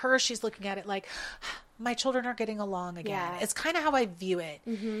 So for her, she's looking at it like, my children are getting along again. Yeah. It's kind of how I view it.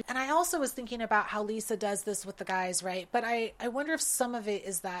 Mm-hmm. And I also was thinking about how Lisa does this with the guys, right? But I wonder if some of it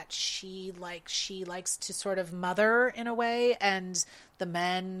is that she likes to sort of mother in a way, and the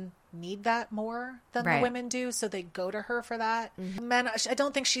men need that more than the women do, so they go to her for that. Mm-hmm. Men, I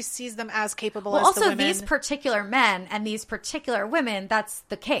don't think she sees them as capable as the women. Also, these particular men and these particular women, that's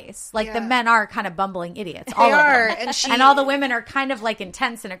the case. Like the men are kind of bumbling idiots. All of them. And all the women are kind of like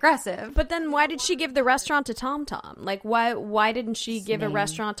intense and aggressive. But then why did she give the restaurant to Tom Tom? Like, why didn't she give a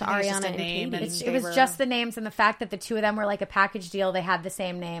restaurant to Ariana and Katie? It was just the names and the fact that the two of them were like a package deal. They had the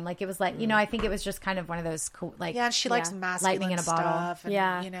same name. Like, it was like, I think it was just kind of one of those cool, like, and she likes masculine lightning in a bottle. stuff.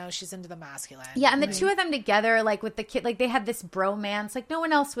 And, she's into the masculine. Yeah, and the two of them together, like with the kid, like they had this bromance. Like no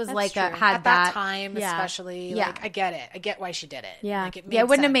one else was had at that time, especially. Yeah. Like I get it. I get why she did it. Yeah, like, it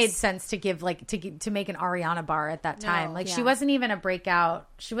wouldn't have made sense to give to make an Ariana bar at that time. Like she wasn't even a breakout.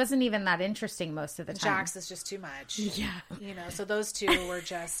 She wasn't even that interesting most of the time. Jax is just too much. Yeah, so those two were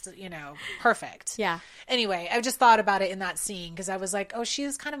just perfect. Yeah. Anyway, I just thought about it in that scene because I was like, oh,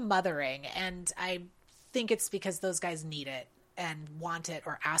 she's kind of mothering, and I think it's because those guys need it and want it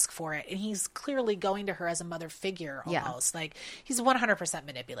or ask for it, and he's clearly going to her as a mother figure almost. Like he's 100%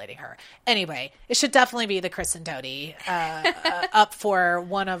 manipulating her. Anyway, it should definitely be the Kristen Doty up for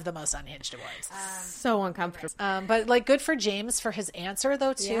one of the most unhinged awards. So uncomfortable. But like good for James for his answer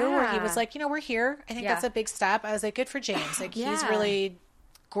though too, where he was like, we're here. I think that's a big step. I was like, good for James. Like he's really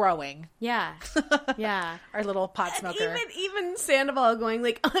growing. Yeah. Our little pot smoker. Even Sandoval going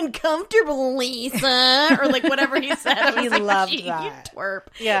like, uncomfortable, Lisa, or like whatever he said. He loved that. You twerp.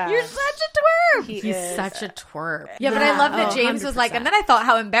 Yeah. You're such a twerp. He's such a twerp. Yeah, but I love that James was like, and then I thought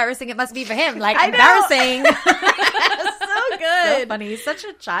how embarrassing it must be for him. Like, embarrassing. So good. So funny. He's such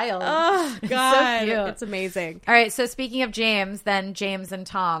a child. Oh, God. So cute. It's amazing. All right, so speaking of James, then James and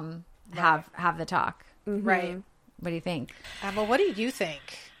Tom have the talk. Mm-hmm. Right. What do you think? Well, what do you think?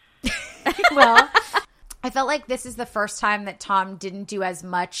 Well, I felt like this is the first time that Tom didn't do as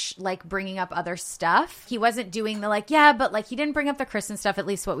much like bringing up other stuff. He wasn't doing the but like he didn't bring up the Kristen stuff, at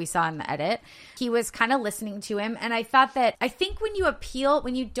least what we saw in the edit. He was kind of listening to him. And I think when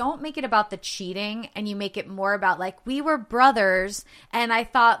you don't make it about the cheating and you make it more about like, we were brothers and I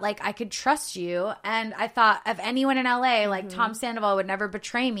thought like I could trust you. And I thought of anyone in LA, like Tom Sandoval would never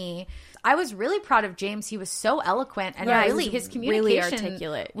betray me. I was really proud of James. He was so eloquent and really his communication really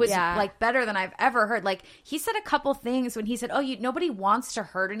articulate. Was like better than I've ever heard. Like he said a couple things when he said, nobody wants to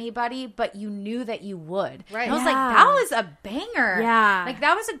hurt anybody, but you knew that you would. Right. And I was like, that was a banger. Yeah. Like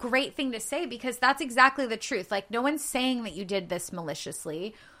that was a great thing to say because that's exactly the truth. Like no one's saying that you did this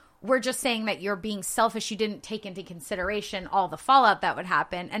maliciously. We're just saying that you're being selfish. You didn't take into consideration all the fallout that would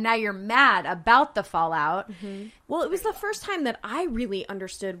happen. And now you're mad about the fallout. Mm-hmm. Well, it was the first time that I really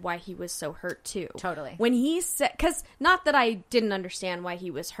understood why he was so hurt, too. Totally. When he said, because not that I didn't understand why he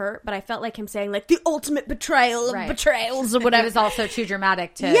was hurt, but I felt like him saying, like, the ultimate betrayal of betrayals or whatever. It was also too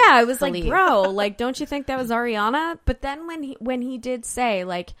dramatic to I was believe. like, bro, like, don't you think that was Ariana? But then when he did say,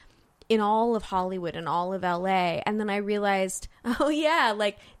 like, in all of Hollywood and all of LA, and then I realized, oh, yeah,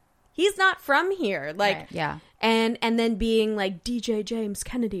 like, he's not from here. Like, and then being like DJ James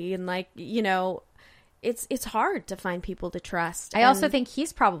Kennedy and like, it's hard to find people to trust. I also think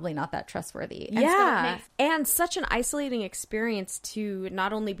he's probably not that trustworthy. And such an isolating experience to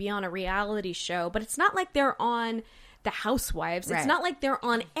not only be on a reality show, but it's not like they're on The Housewives. It's not like they're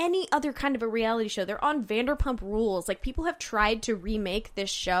on any other kind of a reality show. They're on Vanderpump Rules. Like, people have tried to remake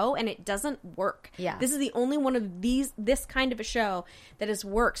this show, and it doesn't work. Yeah. This is the only one of this kind of a show that has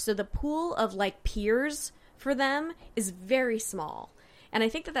worked. So the pool of, like, peers for them is very small. And I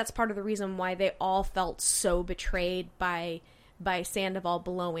think that that's part of the reason why they all felt so betrayed by Sandoval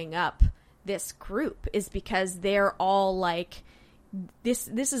blowing up this group, is because they're all, like... This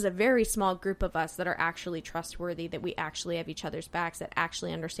is a very small group of us that are actually trustworthy, that we actually have each other's backs, that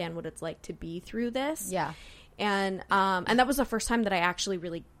actually understand what it's like to be through this. Yeah. And that was the first time that I actually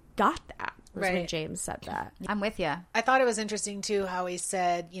really got that, was when James said that. I'm with you. I thought it was interesting too how he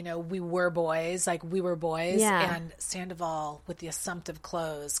said, we were boys, like we were boys. Yeah. And Sandoval, with the assumptive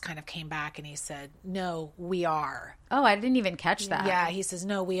close, kind of came back and he said, no, we are. Oh, I didn't even catch that. Yeah, he says,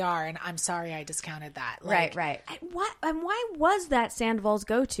 no, we are. And I'm sorry I discounted that. Like, right. Why was that Sandoval's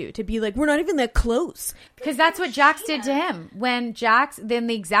go-to? To be like, we're not even that close. Because that's what Jax did to him. When then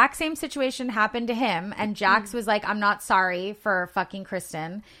the exact same situation happened to him, and Jax was like, I'm not sorry for fucking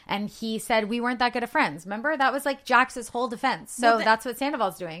Kristen. And he said, we weren't that good of friends. Remember? That was like Jax's whole defense. So that's what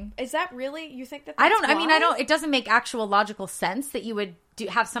Sandoval's doing. Is that really? You think that it doesn't make actual logical sense that you would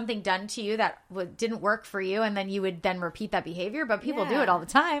have something done to you that didn't work for you, and then you would then repeat that behavior, but people do it all the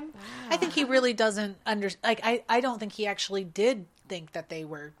time. Wow. I think he really doesn't I don't think he actually did think that they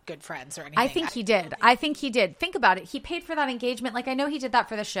were good friends or anything. I think he did. Think about it. He paid for that engagement. Like, I know he did that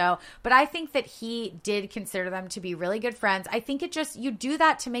for the show, but I think that he did consider them to be really good friends. I think you do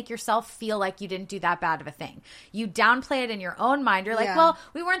that to make yourself feel like you didn't do that bad of a thing. You downplay it in your own mind. You're like, well,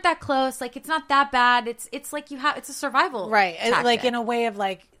 we weren't that close. Like, it's not that bad. It's like it's a survival right. tactic. Like, in a way of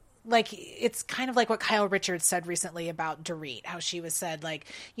like, like, it's kind of like what Kyle Richards said recently about Dorit, how she was said, like,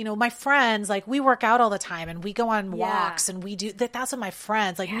 you know, my friends, like, we work out all the time and we go on walks and we do that. That's what my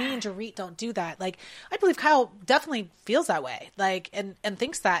friends, like, me and Dorit don't do that. Like, I believe Kyle definitely feels that way, like, and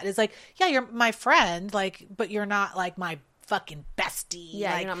thinks that is like, yeah, you're my friend, like, but you're not like my fucking bestie.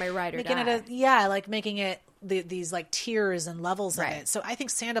 Yeah, like, you're not my ride or making die. it like making it these like tiers and levels of it. So I think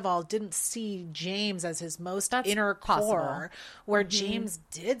Sandoval didn't see James as his most inner core, where James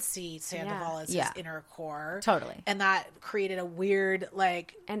did see Sandoval as his inner core. Totally. And that created a weird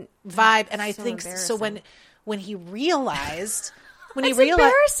like and vibe. And I think so when he realized it's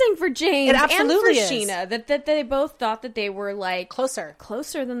embarrassing for James it absolutely and for Sheena that they both thought that they were like closer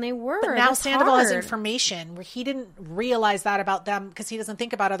than they were. But now That's Sandoval has hard. information where he didn't realize that about them because he doesn't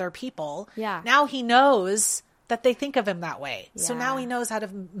think about other people. Yeah. Now he knows that they think of him that way. So Yeah. now he knows how to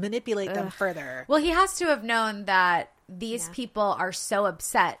manipulate them further. Well, he has to have known that these people are so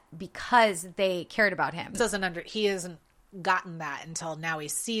upset because they cared about him. He hasn't gotten that until now he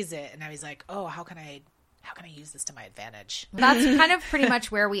sees it, and now he's like, oh, how can I use this to my advantage? That's kind of pretty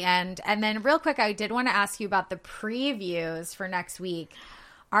much where we end. And then real quick, I did want to ask you about the previews for next week.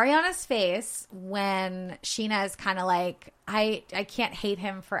 Ariana's face when Sheena is kind of like, I can't hate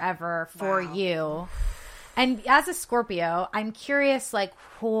him forever for you. And as a Scorpio, I'm curious, like,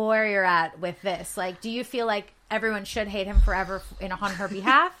 where you're at with this. Like, do you feel like everyone should hate him forever on her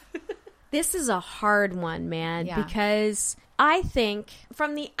behalf? This is a hard one, man, Yeah. because I think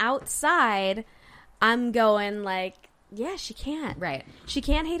from the outside, I'm going like, yeah, she can't. Right. She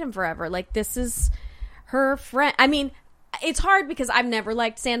can't hate him forever. Like, this is her friend. I mean, it's hard because I've never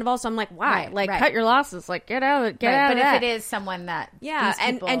liked Sandoval, so I'm like, why? Right, like, right. cut your losses. Like, get out of But that. if it is someone that Yeah, these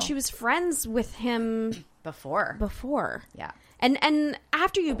people and she was friends with him before. Yeah. And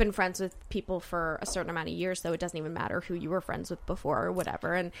after you've been friends with people for a certain amount of years, though, it doesn't even matter who you were friends with before or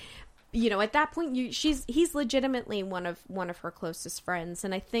whatever. And you know, at that point, he's legitimately one of her closest friends.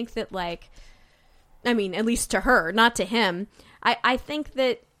 And I think that, like, I mean, at least to her, not to him. I think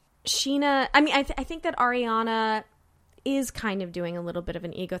that Sheena. I mean, I think that Ariana is kind of doing a little bit of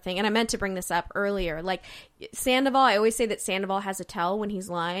an ego thing. And I meant to bring this up earlier. Like, Sandoval, I always say that Sandoval has a tell when he's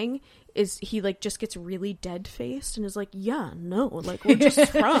lying. Is he, like, just gets really dead-faced and is like, yeah, no, like, we're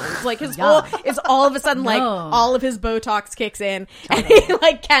just friends. Like, his whole, it's all of a sudden, like, all of his Botox kicks in, and he,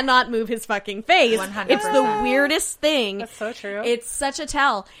 like, cannot move his fucking face. 100%. It's the weirdest thing. That's so true. It's such a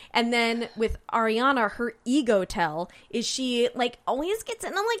tell. And then with Ariana, her ego tell is she, like, always gets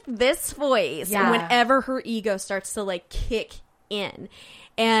in on, like, this voice. Yeah. And whenever her ego starts to, like, kick in.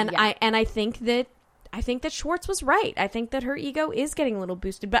 And I think that Schwartz was right. I think that her ego is getting a little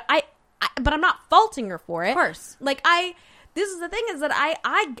boosted, but but I'm not faulting her for it. Of course. Like, this is the thing, is that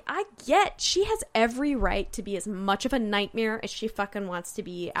I get she has every right to be as much of a nightmare as she fucking wants to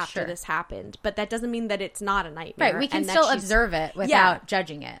be after this happened. But that doesn't mean that it's not a nightmare. Right. We can and that still she's- observe it without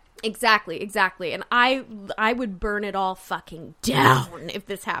judging it. Exactly. And I would burn it all fucking down if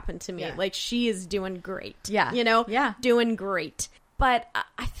this happened to me. Yeah. Like, she is doing great. Yeah. You know? Yeah. Doing great. But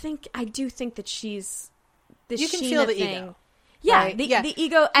I do think that she's the You can Sheena feel the thing. ego. Yeah, Right? the Yeah.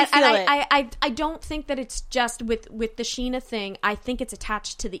 ego, and feel I don't think that it's just with the Sheena thing. I think it's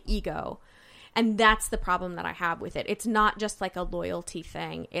attached to the ego, and that's the problem that I have with it. It's not just like a loyalty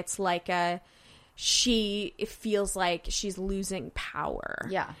thing. It's like it feels like she's losing power.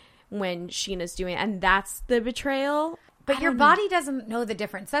 Yeah. When Sheena's doing it, and that's the betrayal. But your body doesn't know the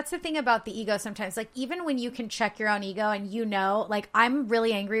difference. That's the thing about the ego sometimes. Like, even when you can check your own ego and you know, like, I'm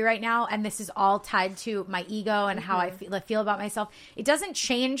really angry right now and this is all tied to my ego and how I feel about myself, it doesn't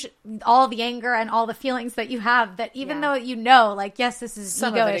change all the anger and all the feelings that you have, that even though you know, like, yes, this is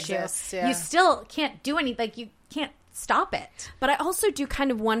Some ego of it issue, exists, yeah. you still can't do anything. Like, you can't stop it. But I also do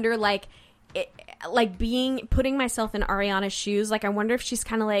kind of wonder, like, putting myself in Ariana's shoes. Like, I wonder if she's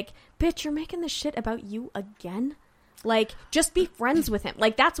kind of like, bitch, you're making this shit about you again. Like, just be friends with him.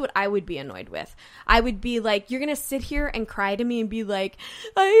 Like, that's what I would be annoyed with. I would be like, you're going to sit here and cry to me and be like,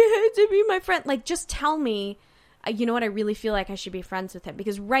 I hate to be my friend. Like, just tell me, you know what, I really feel like I should be friends with him.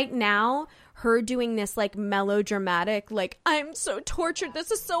 Because right now, her doing this, like, melodramatic, like, I'm so tortured,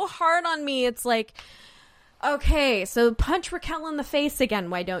 this is so hard on me. It's like, okay, so punch Raquel in the face again,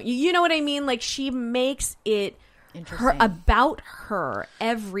 why don't you? You know what I mean? Like, she makes it about her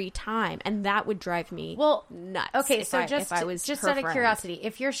every time, and that would drive me nuts. Okay, so if I was just her out of friend. curiosity,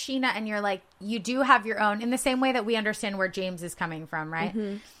 if you're Sheena and you're like, you do have your own, in the same way that we understand where James is coming from, right?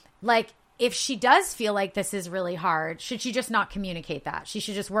 Like, if she does feel like this is really hard, should she just not communicate that? She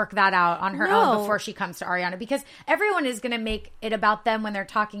should just work that out on her own before she comes to Ariana, because everyone is going to make it about them when they're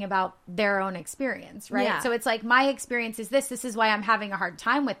talking about their own experience, right? Yeah. So it's like, my experience is this. This is why I'm having a hard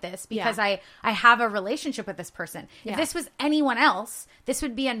time with this, because I have a relationship with this person. If this was anyone else, this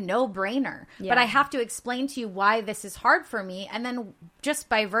would be a no-brainer. But I have to explain to you why this is hard for me. And then just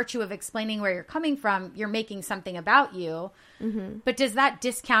by virtue of explaining where you're coming from, you're making something about you. But does that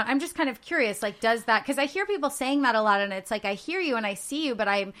discount? I'm just kind of curious, like, does that, because I hear people saying that a lot, and it's like, I hear you and I see you, but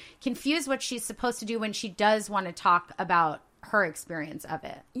I'm confused what she's supposed to do when she does want to talk about her experience of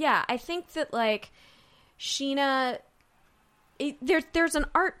it. Yeah, I think that, like, Scheana, there's an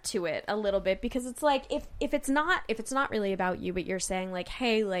art to it a little bit, because it's like, if it's not really about you, but you're saying, like,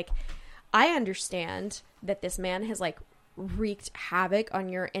 hey, like, I understand that this man has, like, wreaked havoc on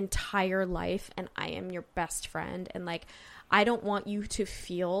your entire life, and I am your best friend, and, like, I don't want you to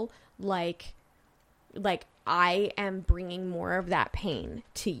feel like I am bringing more of that pain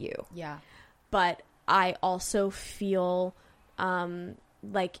to you. Yeah. But I also feel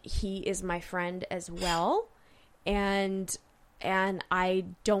like he is my friend as well, and I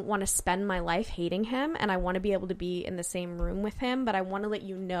don't want to spend my life hating him, and I want to be able to be in the same room with him, but I want to let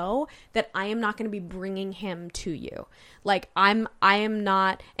you know that I am not going to be bringing him to you. Like, I am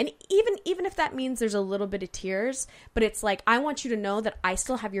not, and even if that means there's a little bit of tears, but it's like, I want you to know that I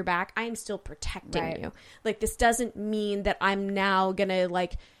still have your back. I am still protecting you. Like, this doesn't mean that I'm now going to,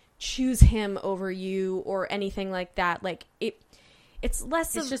 like, choose him over you or anything like that. Like, it's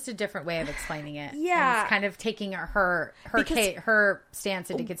less It's just a different way of explaining it. Yeah. And it's kind of taking her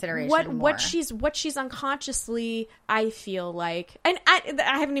stance into consideration more. What she's unconsciously, I feel like, and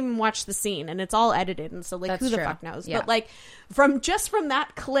I haven't even watched the scene, and it's all edited, and so, like, That's who the true. fuck knows? Yeah. But, like, from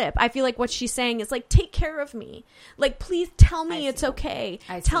that clip, I feel like what she's saying is, like, take care of me. Like, please tell me it's okay.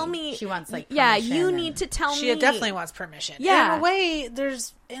 Tell me. She wants, like, yeah, permission you and- need to tell me. She definitely wants permission. Yeah.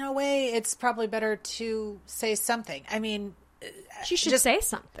 In a way, it's probably better to say something. I mean, She should just- say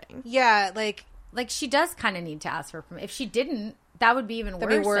something. yeah, like, she does kind of need to ask for permission. If she didn't, that would be even worse.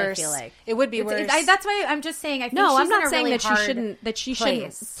 that'd be worse. I feel like It would be worse. That's why I'm just saying. I think No, she's I'm not in a saying really that she hard shouldn't. That she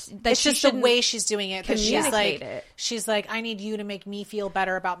place. shouldn't. That It's she just the shouldn't way she's doing it, because communicate she's like, I need you to make me feel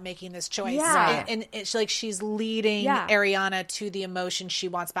better about making this choice. Yeah. Right. And it's like she's leading Ariana to the emotion she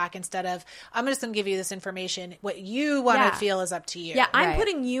wants back, instead of, I'm just going to give you this information. What you want to feel is up to you. Yeah, I'm Right.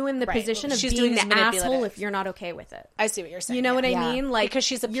 putting you in the Right. position of She's being doing the this manipulative. asshole if you're not okay with it. I see what you're saying. You know what I Yeah. mean? Like, Because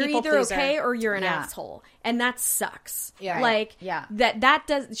she's a you're people either pleaser. okay or you're an Yeah. asshole, and that sucks. Yeah. Like, Yeah. that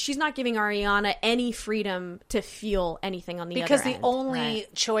does. She's not giving Ariana any freedom to feel anything on the because other the end. only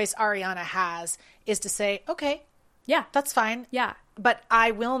choice Ariana has is to say, okay, yeah, that's fine. yeah. But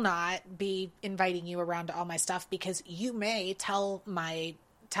I will not be inviting you around to all my stuff, because you may tell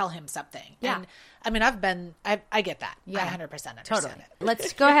him something. Yeah. And I mean, I get that. Yeah. I 100% understand Totally. it.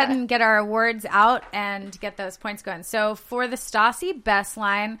 Let's go ahead and get our awards out and get those points going. So for the Stassi best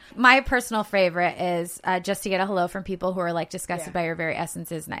line, my personal favorite is just to get a hello from people who are like, disgusted by your very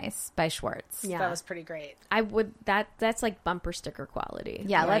essence is nice, by Schwartz. Yeah. That was pretty great. I would that's like bumper sticker quality.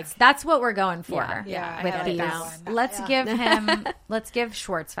 Yeah, Like, that's what we're going for. Yeah, I with like these. that one. Let's give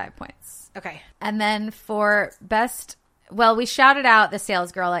Schwartz 5 points. Okay. And then for best, well, we shouted out the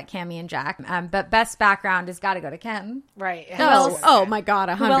sales girl at Cammie and Jack, but best background has got to go to Ken. Right. Oh my god!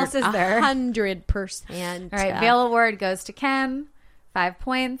 100, else is there? 100%. All right, Vale Award goes to Ken, 5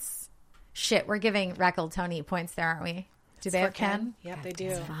 points. Shit, we're giving Raquel Tony points there, aren't we? Do they have Ken? Yep, they do.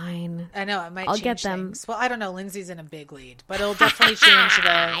 Fine. I know, it might I'll change get them. things. Well, I don't know. Lindsay's in a big lead, but it'll definitely change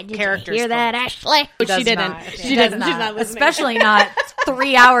the characters. Hear that, Ashley? She does She didn't. not. She Does didn't. not. She's not listening. Especially not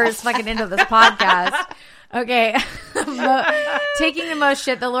 3 hours fucking into this podcast. Okay. Taking the most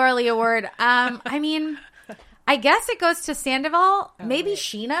shit, the Laura Lee Award. I mean, I guess it goes to Sandoval. Maybe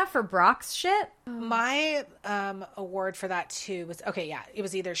Scheana for Brock's shit. My award for that too was it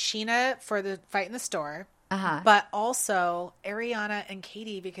was either Scheana for the fight in the store, but also Ariana and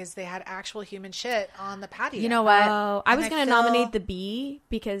Katie, because they had actual human shit on the patio. You know what? Oh, I was And going I to feel- nominate the bee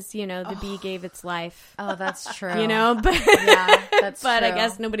because, the bee gave its life. Oh, that's true. But Yeah, that's but I true.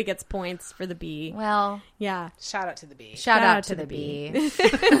 guess nobody gets points for the bee. Well, Yeah. Shout out to the bee. shout out to the bee.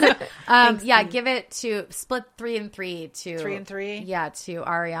 Yeah, give it to split 3 and 3 to 3 and 3? Yeah, to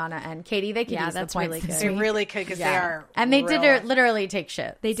Ariana and Katie. They can Yeah, use that's the points really this good. They week. really could, because they are, And they real- did literally take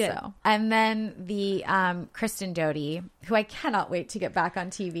shit. They did. So. And then the Kristen Doty, who I cannot wait to get back on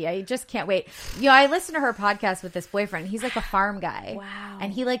TV. I just can't wait. I listened to her podcast with this boyfriend. He's like a farm guy. Wow.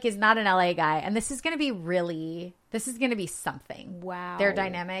 And he like is not an LA guy. And this is going to be really This is going to be something. Wow. Their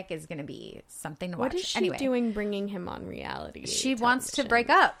dynamic is going to be something to watch. What is she anyway, doing bringing him on reality? She wants to break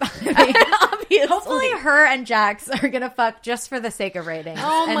television? up. Obviously. Hopefully her and Jax are going to fuck just for the sake of ratings.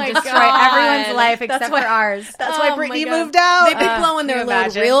 Oh and my destroy God. everyone's life That's except why- for ours. That's why my Brittany God. moved out. They've been blowing their Can you load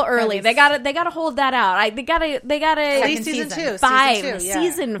imagine? real early. That'd They gotta hold that out. They gotta At least Second season season. 2. five Season 2, yeah.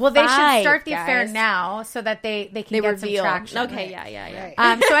 season. Well, they should five, start the affair guys. now so that they can They get some reveal. traction. Okay, yeah.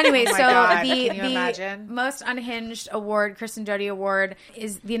 Right. So anyway, Oh my so God, can you the imagine? most unhinged award, Kristen Doty Award,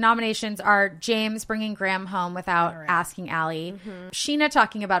 is the nominations are James bringing Graham home without asking Allie, Sheena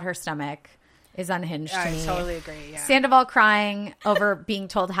talking about her stomach is unhinged to I me. totally agree. Yeah. Sandoval crying over being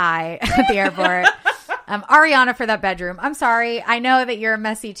told hi at the airport. Ariana for that bedroom. I'm sorry. I know that you're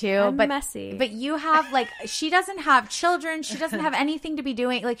messy too, I'm but messy. But you have she doesn't have children. She doesn't have anything to be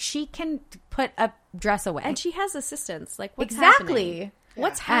doing. Like she can put a dress away. And she has assistants. Like what's exactly. happening?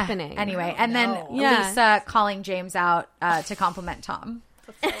 What's happening? Anyway, and then Yeah. Lisa calling James out to compliment Tom.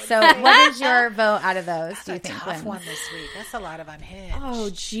 So what is your vote out of those, do you think, Tough Lynn? one this week. That's a lot of unhinged. Oh,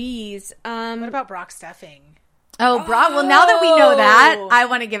 jeez. What about Brock Steffing? Oh, Brock. Well, now that we know that, I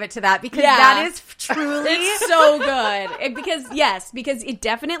want to give it to that because Yeah. that is truly It's so good. Because it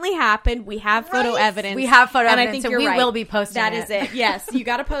definitely happened. We have photo evidence. We have photo and evidence, I think so you're we right. will be posting That it. is it. Yes, you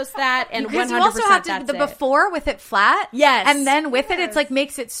got to post that, and 100% because you also have to that's the it. before with it flat. Yes. And then with it, it's like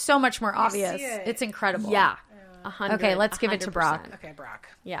makes it so much more obvious. see it. It's incredible. Yeah. 100. Okay, let's give it to Brock. 100%. Okay, Brock.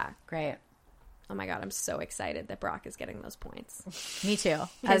 Yeah. Great. Oh my God, I'm so excited that Brock is getting those points. Me too.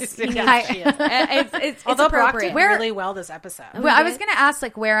 As She is. It's Although Brock appropriate. did really well this episode. well, I was going to ask,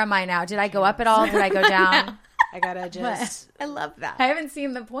 where am I now? Did I go up at all? Did I go down? I gotta just. I love that. I haven't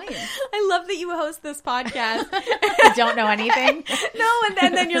seen the points. I love that you host this podcast. I don't know anything. No,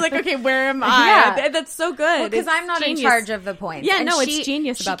 and then you're like, okay, where am I? Yeah. That's so good. Because It's I'm not genius. in charge of the points. Yeah, And no, it's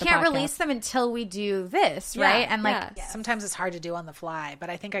genius about the She can't podcast. release them until we do this, Yeah, right? And yeah. Sometimes it's hard to do on the fly, but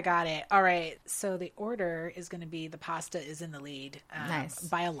I think I got it. All right, so the order is going to be the pasta is in the lead, Nice.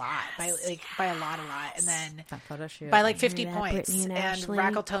 by a lot, by a lot, and then that photo shoot. by like 50 that, points, Brittany and and Ashley?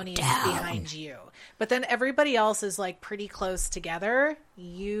 Rackle Tony is behind you. But then everybody else is like pretty close together.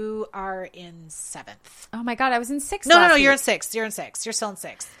 You are in 7th. Oh my God, I was in 6th. No, last you're in week. 6th. You're in 6th. You're still in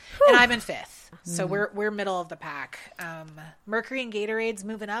 6th, and I'm in 5th. So we're middle of the pack. Mercury and Gatorade's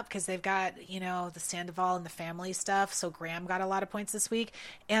moving up because they've got the Sandoval and the family stuff. So Graham got a lot of points this week.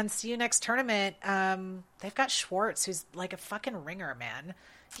 And see you next tournament. They've got Schwartz, who's like a fucking ringer, man.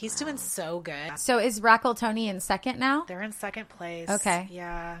 He's doing so good. So is Rackle Tony in 2nd now? They're in 2nd place. Okay.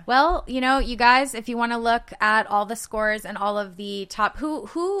 Yeah. Well, you guys, if you want to look at all the scores and all of the top,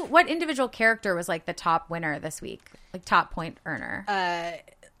 what individual character was like the top winner this week? Like top point earner?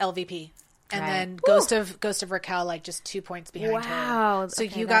 LVP. And Right. then Ghost of Raquel, like just 2 points behind her. Wow. So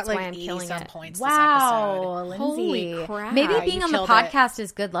Okay, you got that's why like I'm 80 killing some it. points Wow, this episode. Lindsay. Holy crap. Maybe You being on the killed it. podcast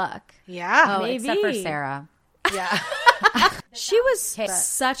is good luck. Yeah. Oh, except for Maybe. Sarah. Yeah. She was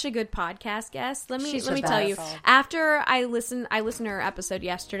such a good podcast guest. Let me She's tell the you. best. After I listened to her episode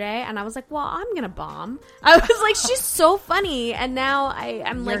yesterday, and I was like, "Well, I'm gonna bomb." I was like, "She's so funny," and now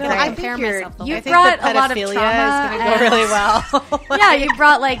I'm like, You're gonna great. compare I think myself. The you whole I think brought the a lot of pedophilia trauma is going to go really well. Yeah, you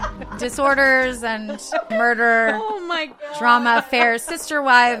brought like disorders and murder, Oh my god! drama, affairs, sister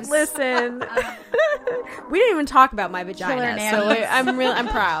wives. Listen, we didn't even talk about my Killer vagina, nannies. so I'm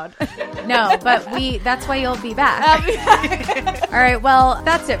proud. No, but that's why you'll be back. All right, well,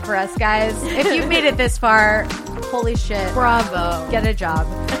 that's it for us, guys. If you've made it this far, holy shit. Bravo. Get a job.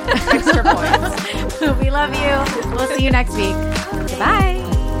 Extra points. We love you. We'll see you next week. Bye.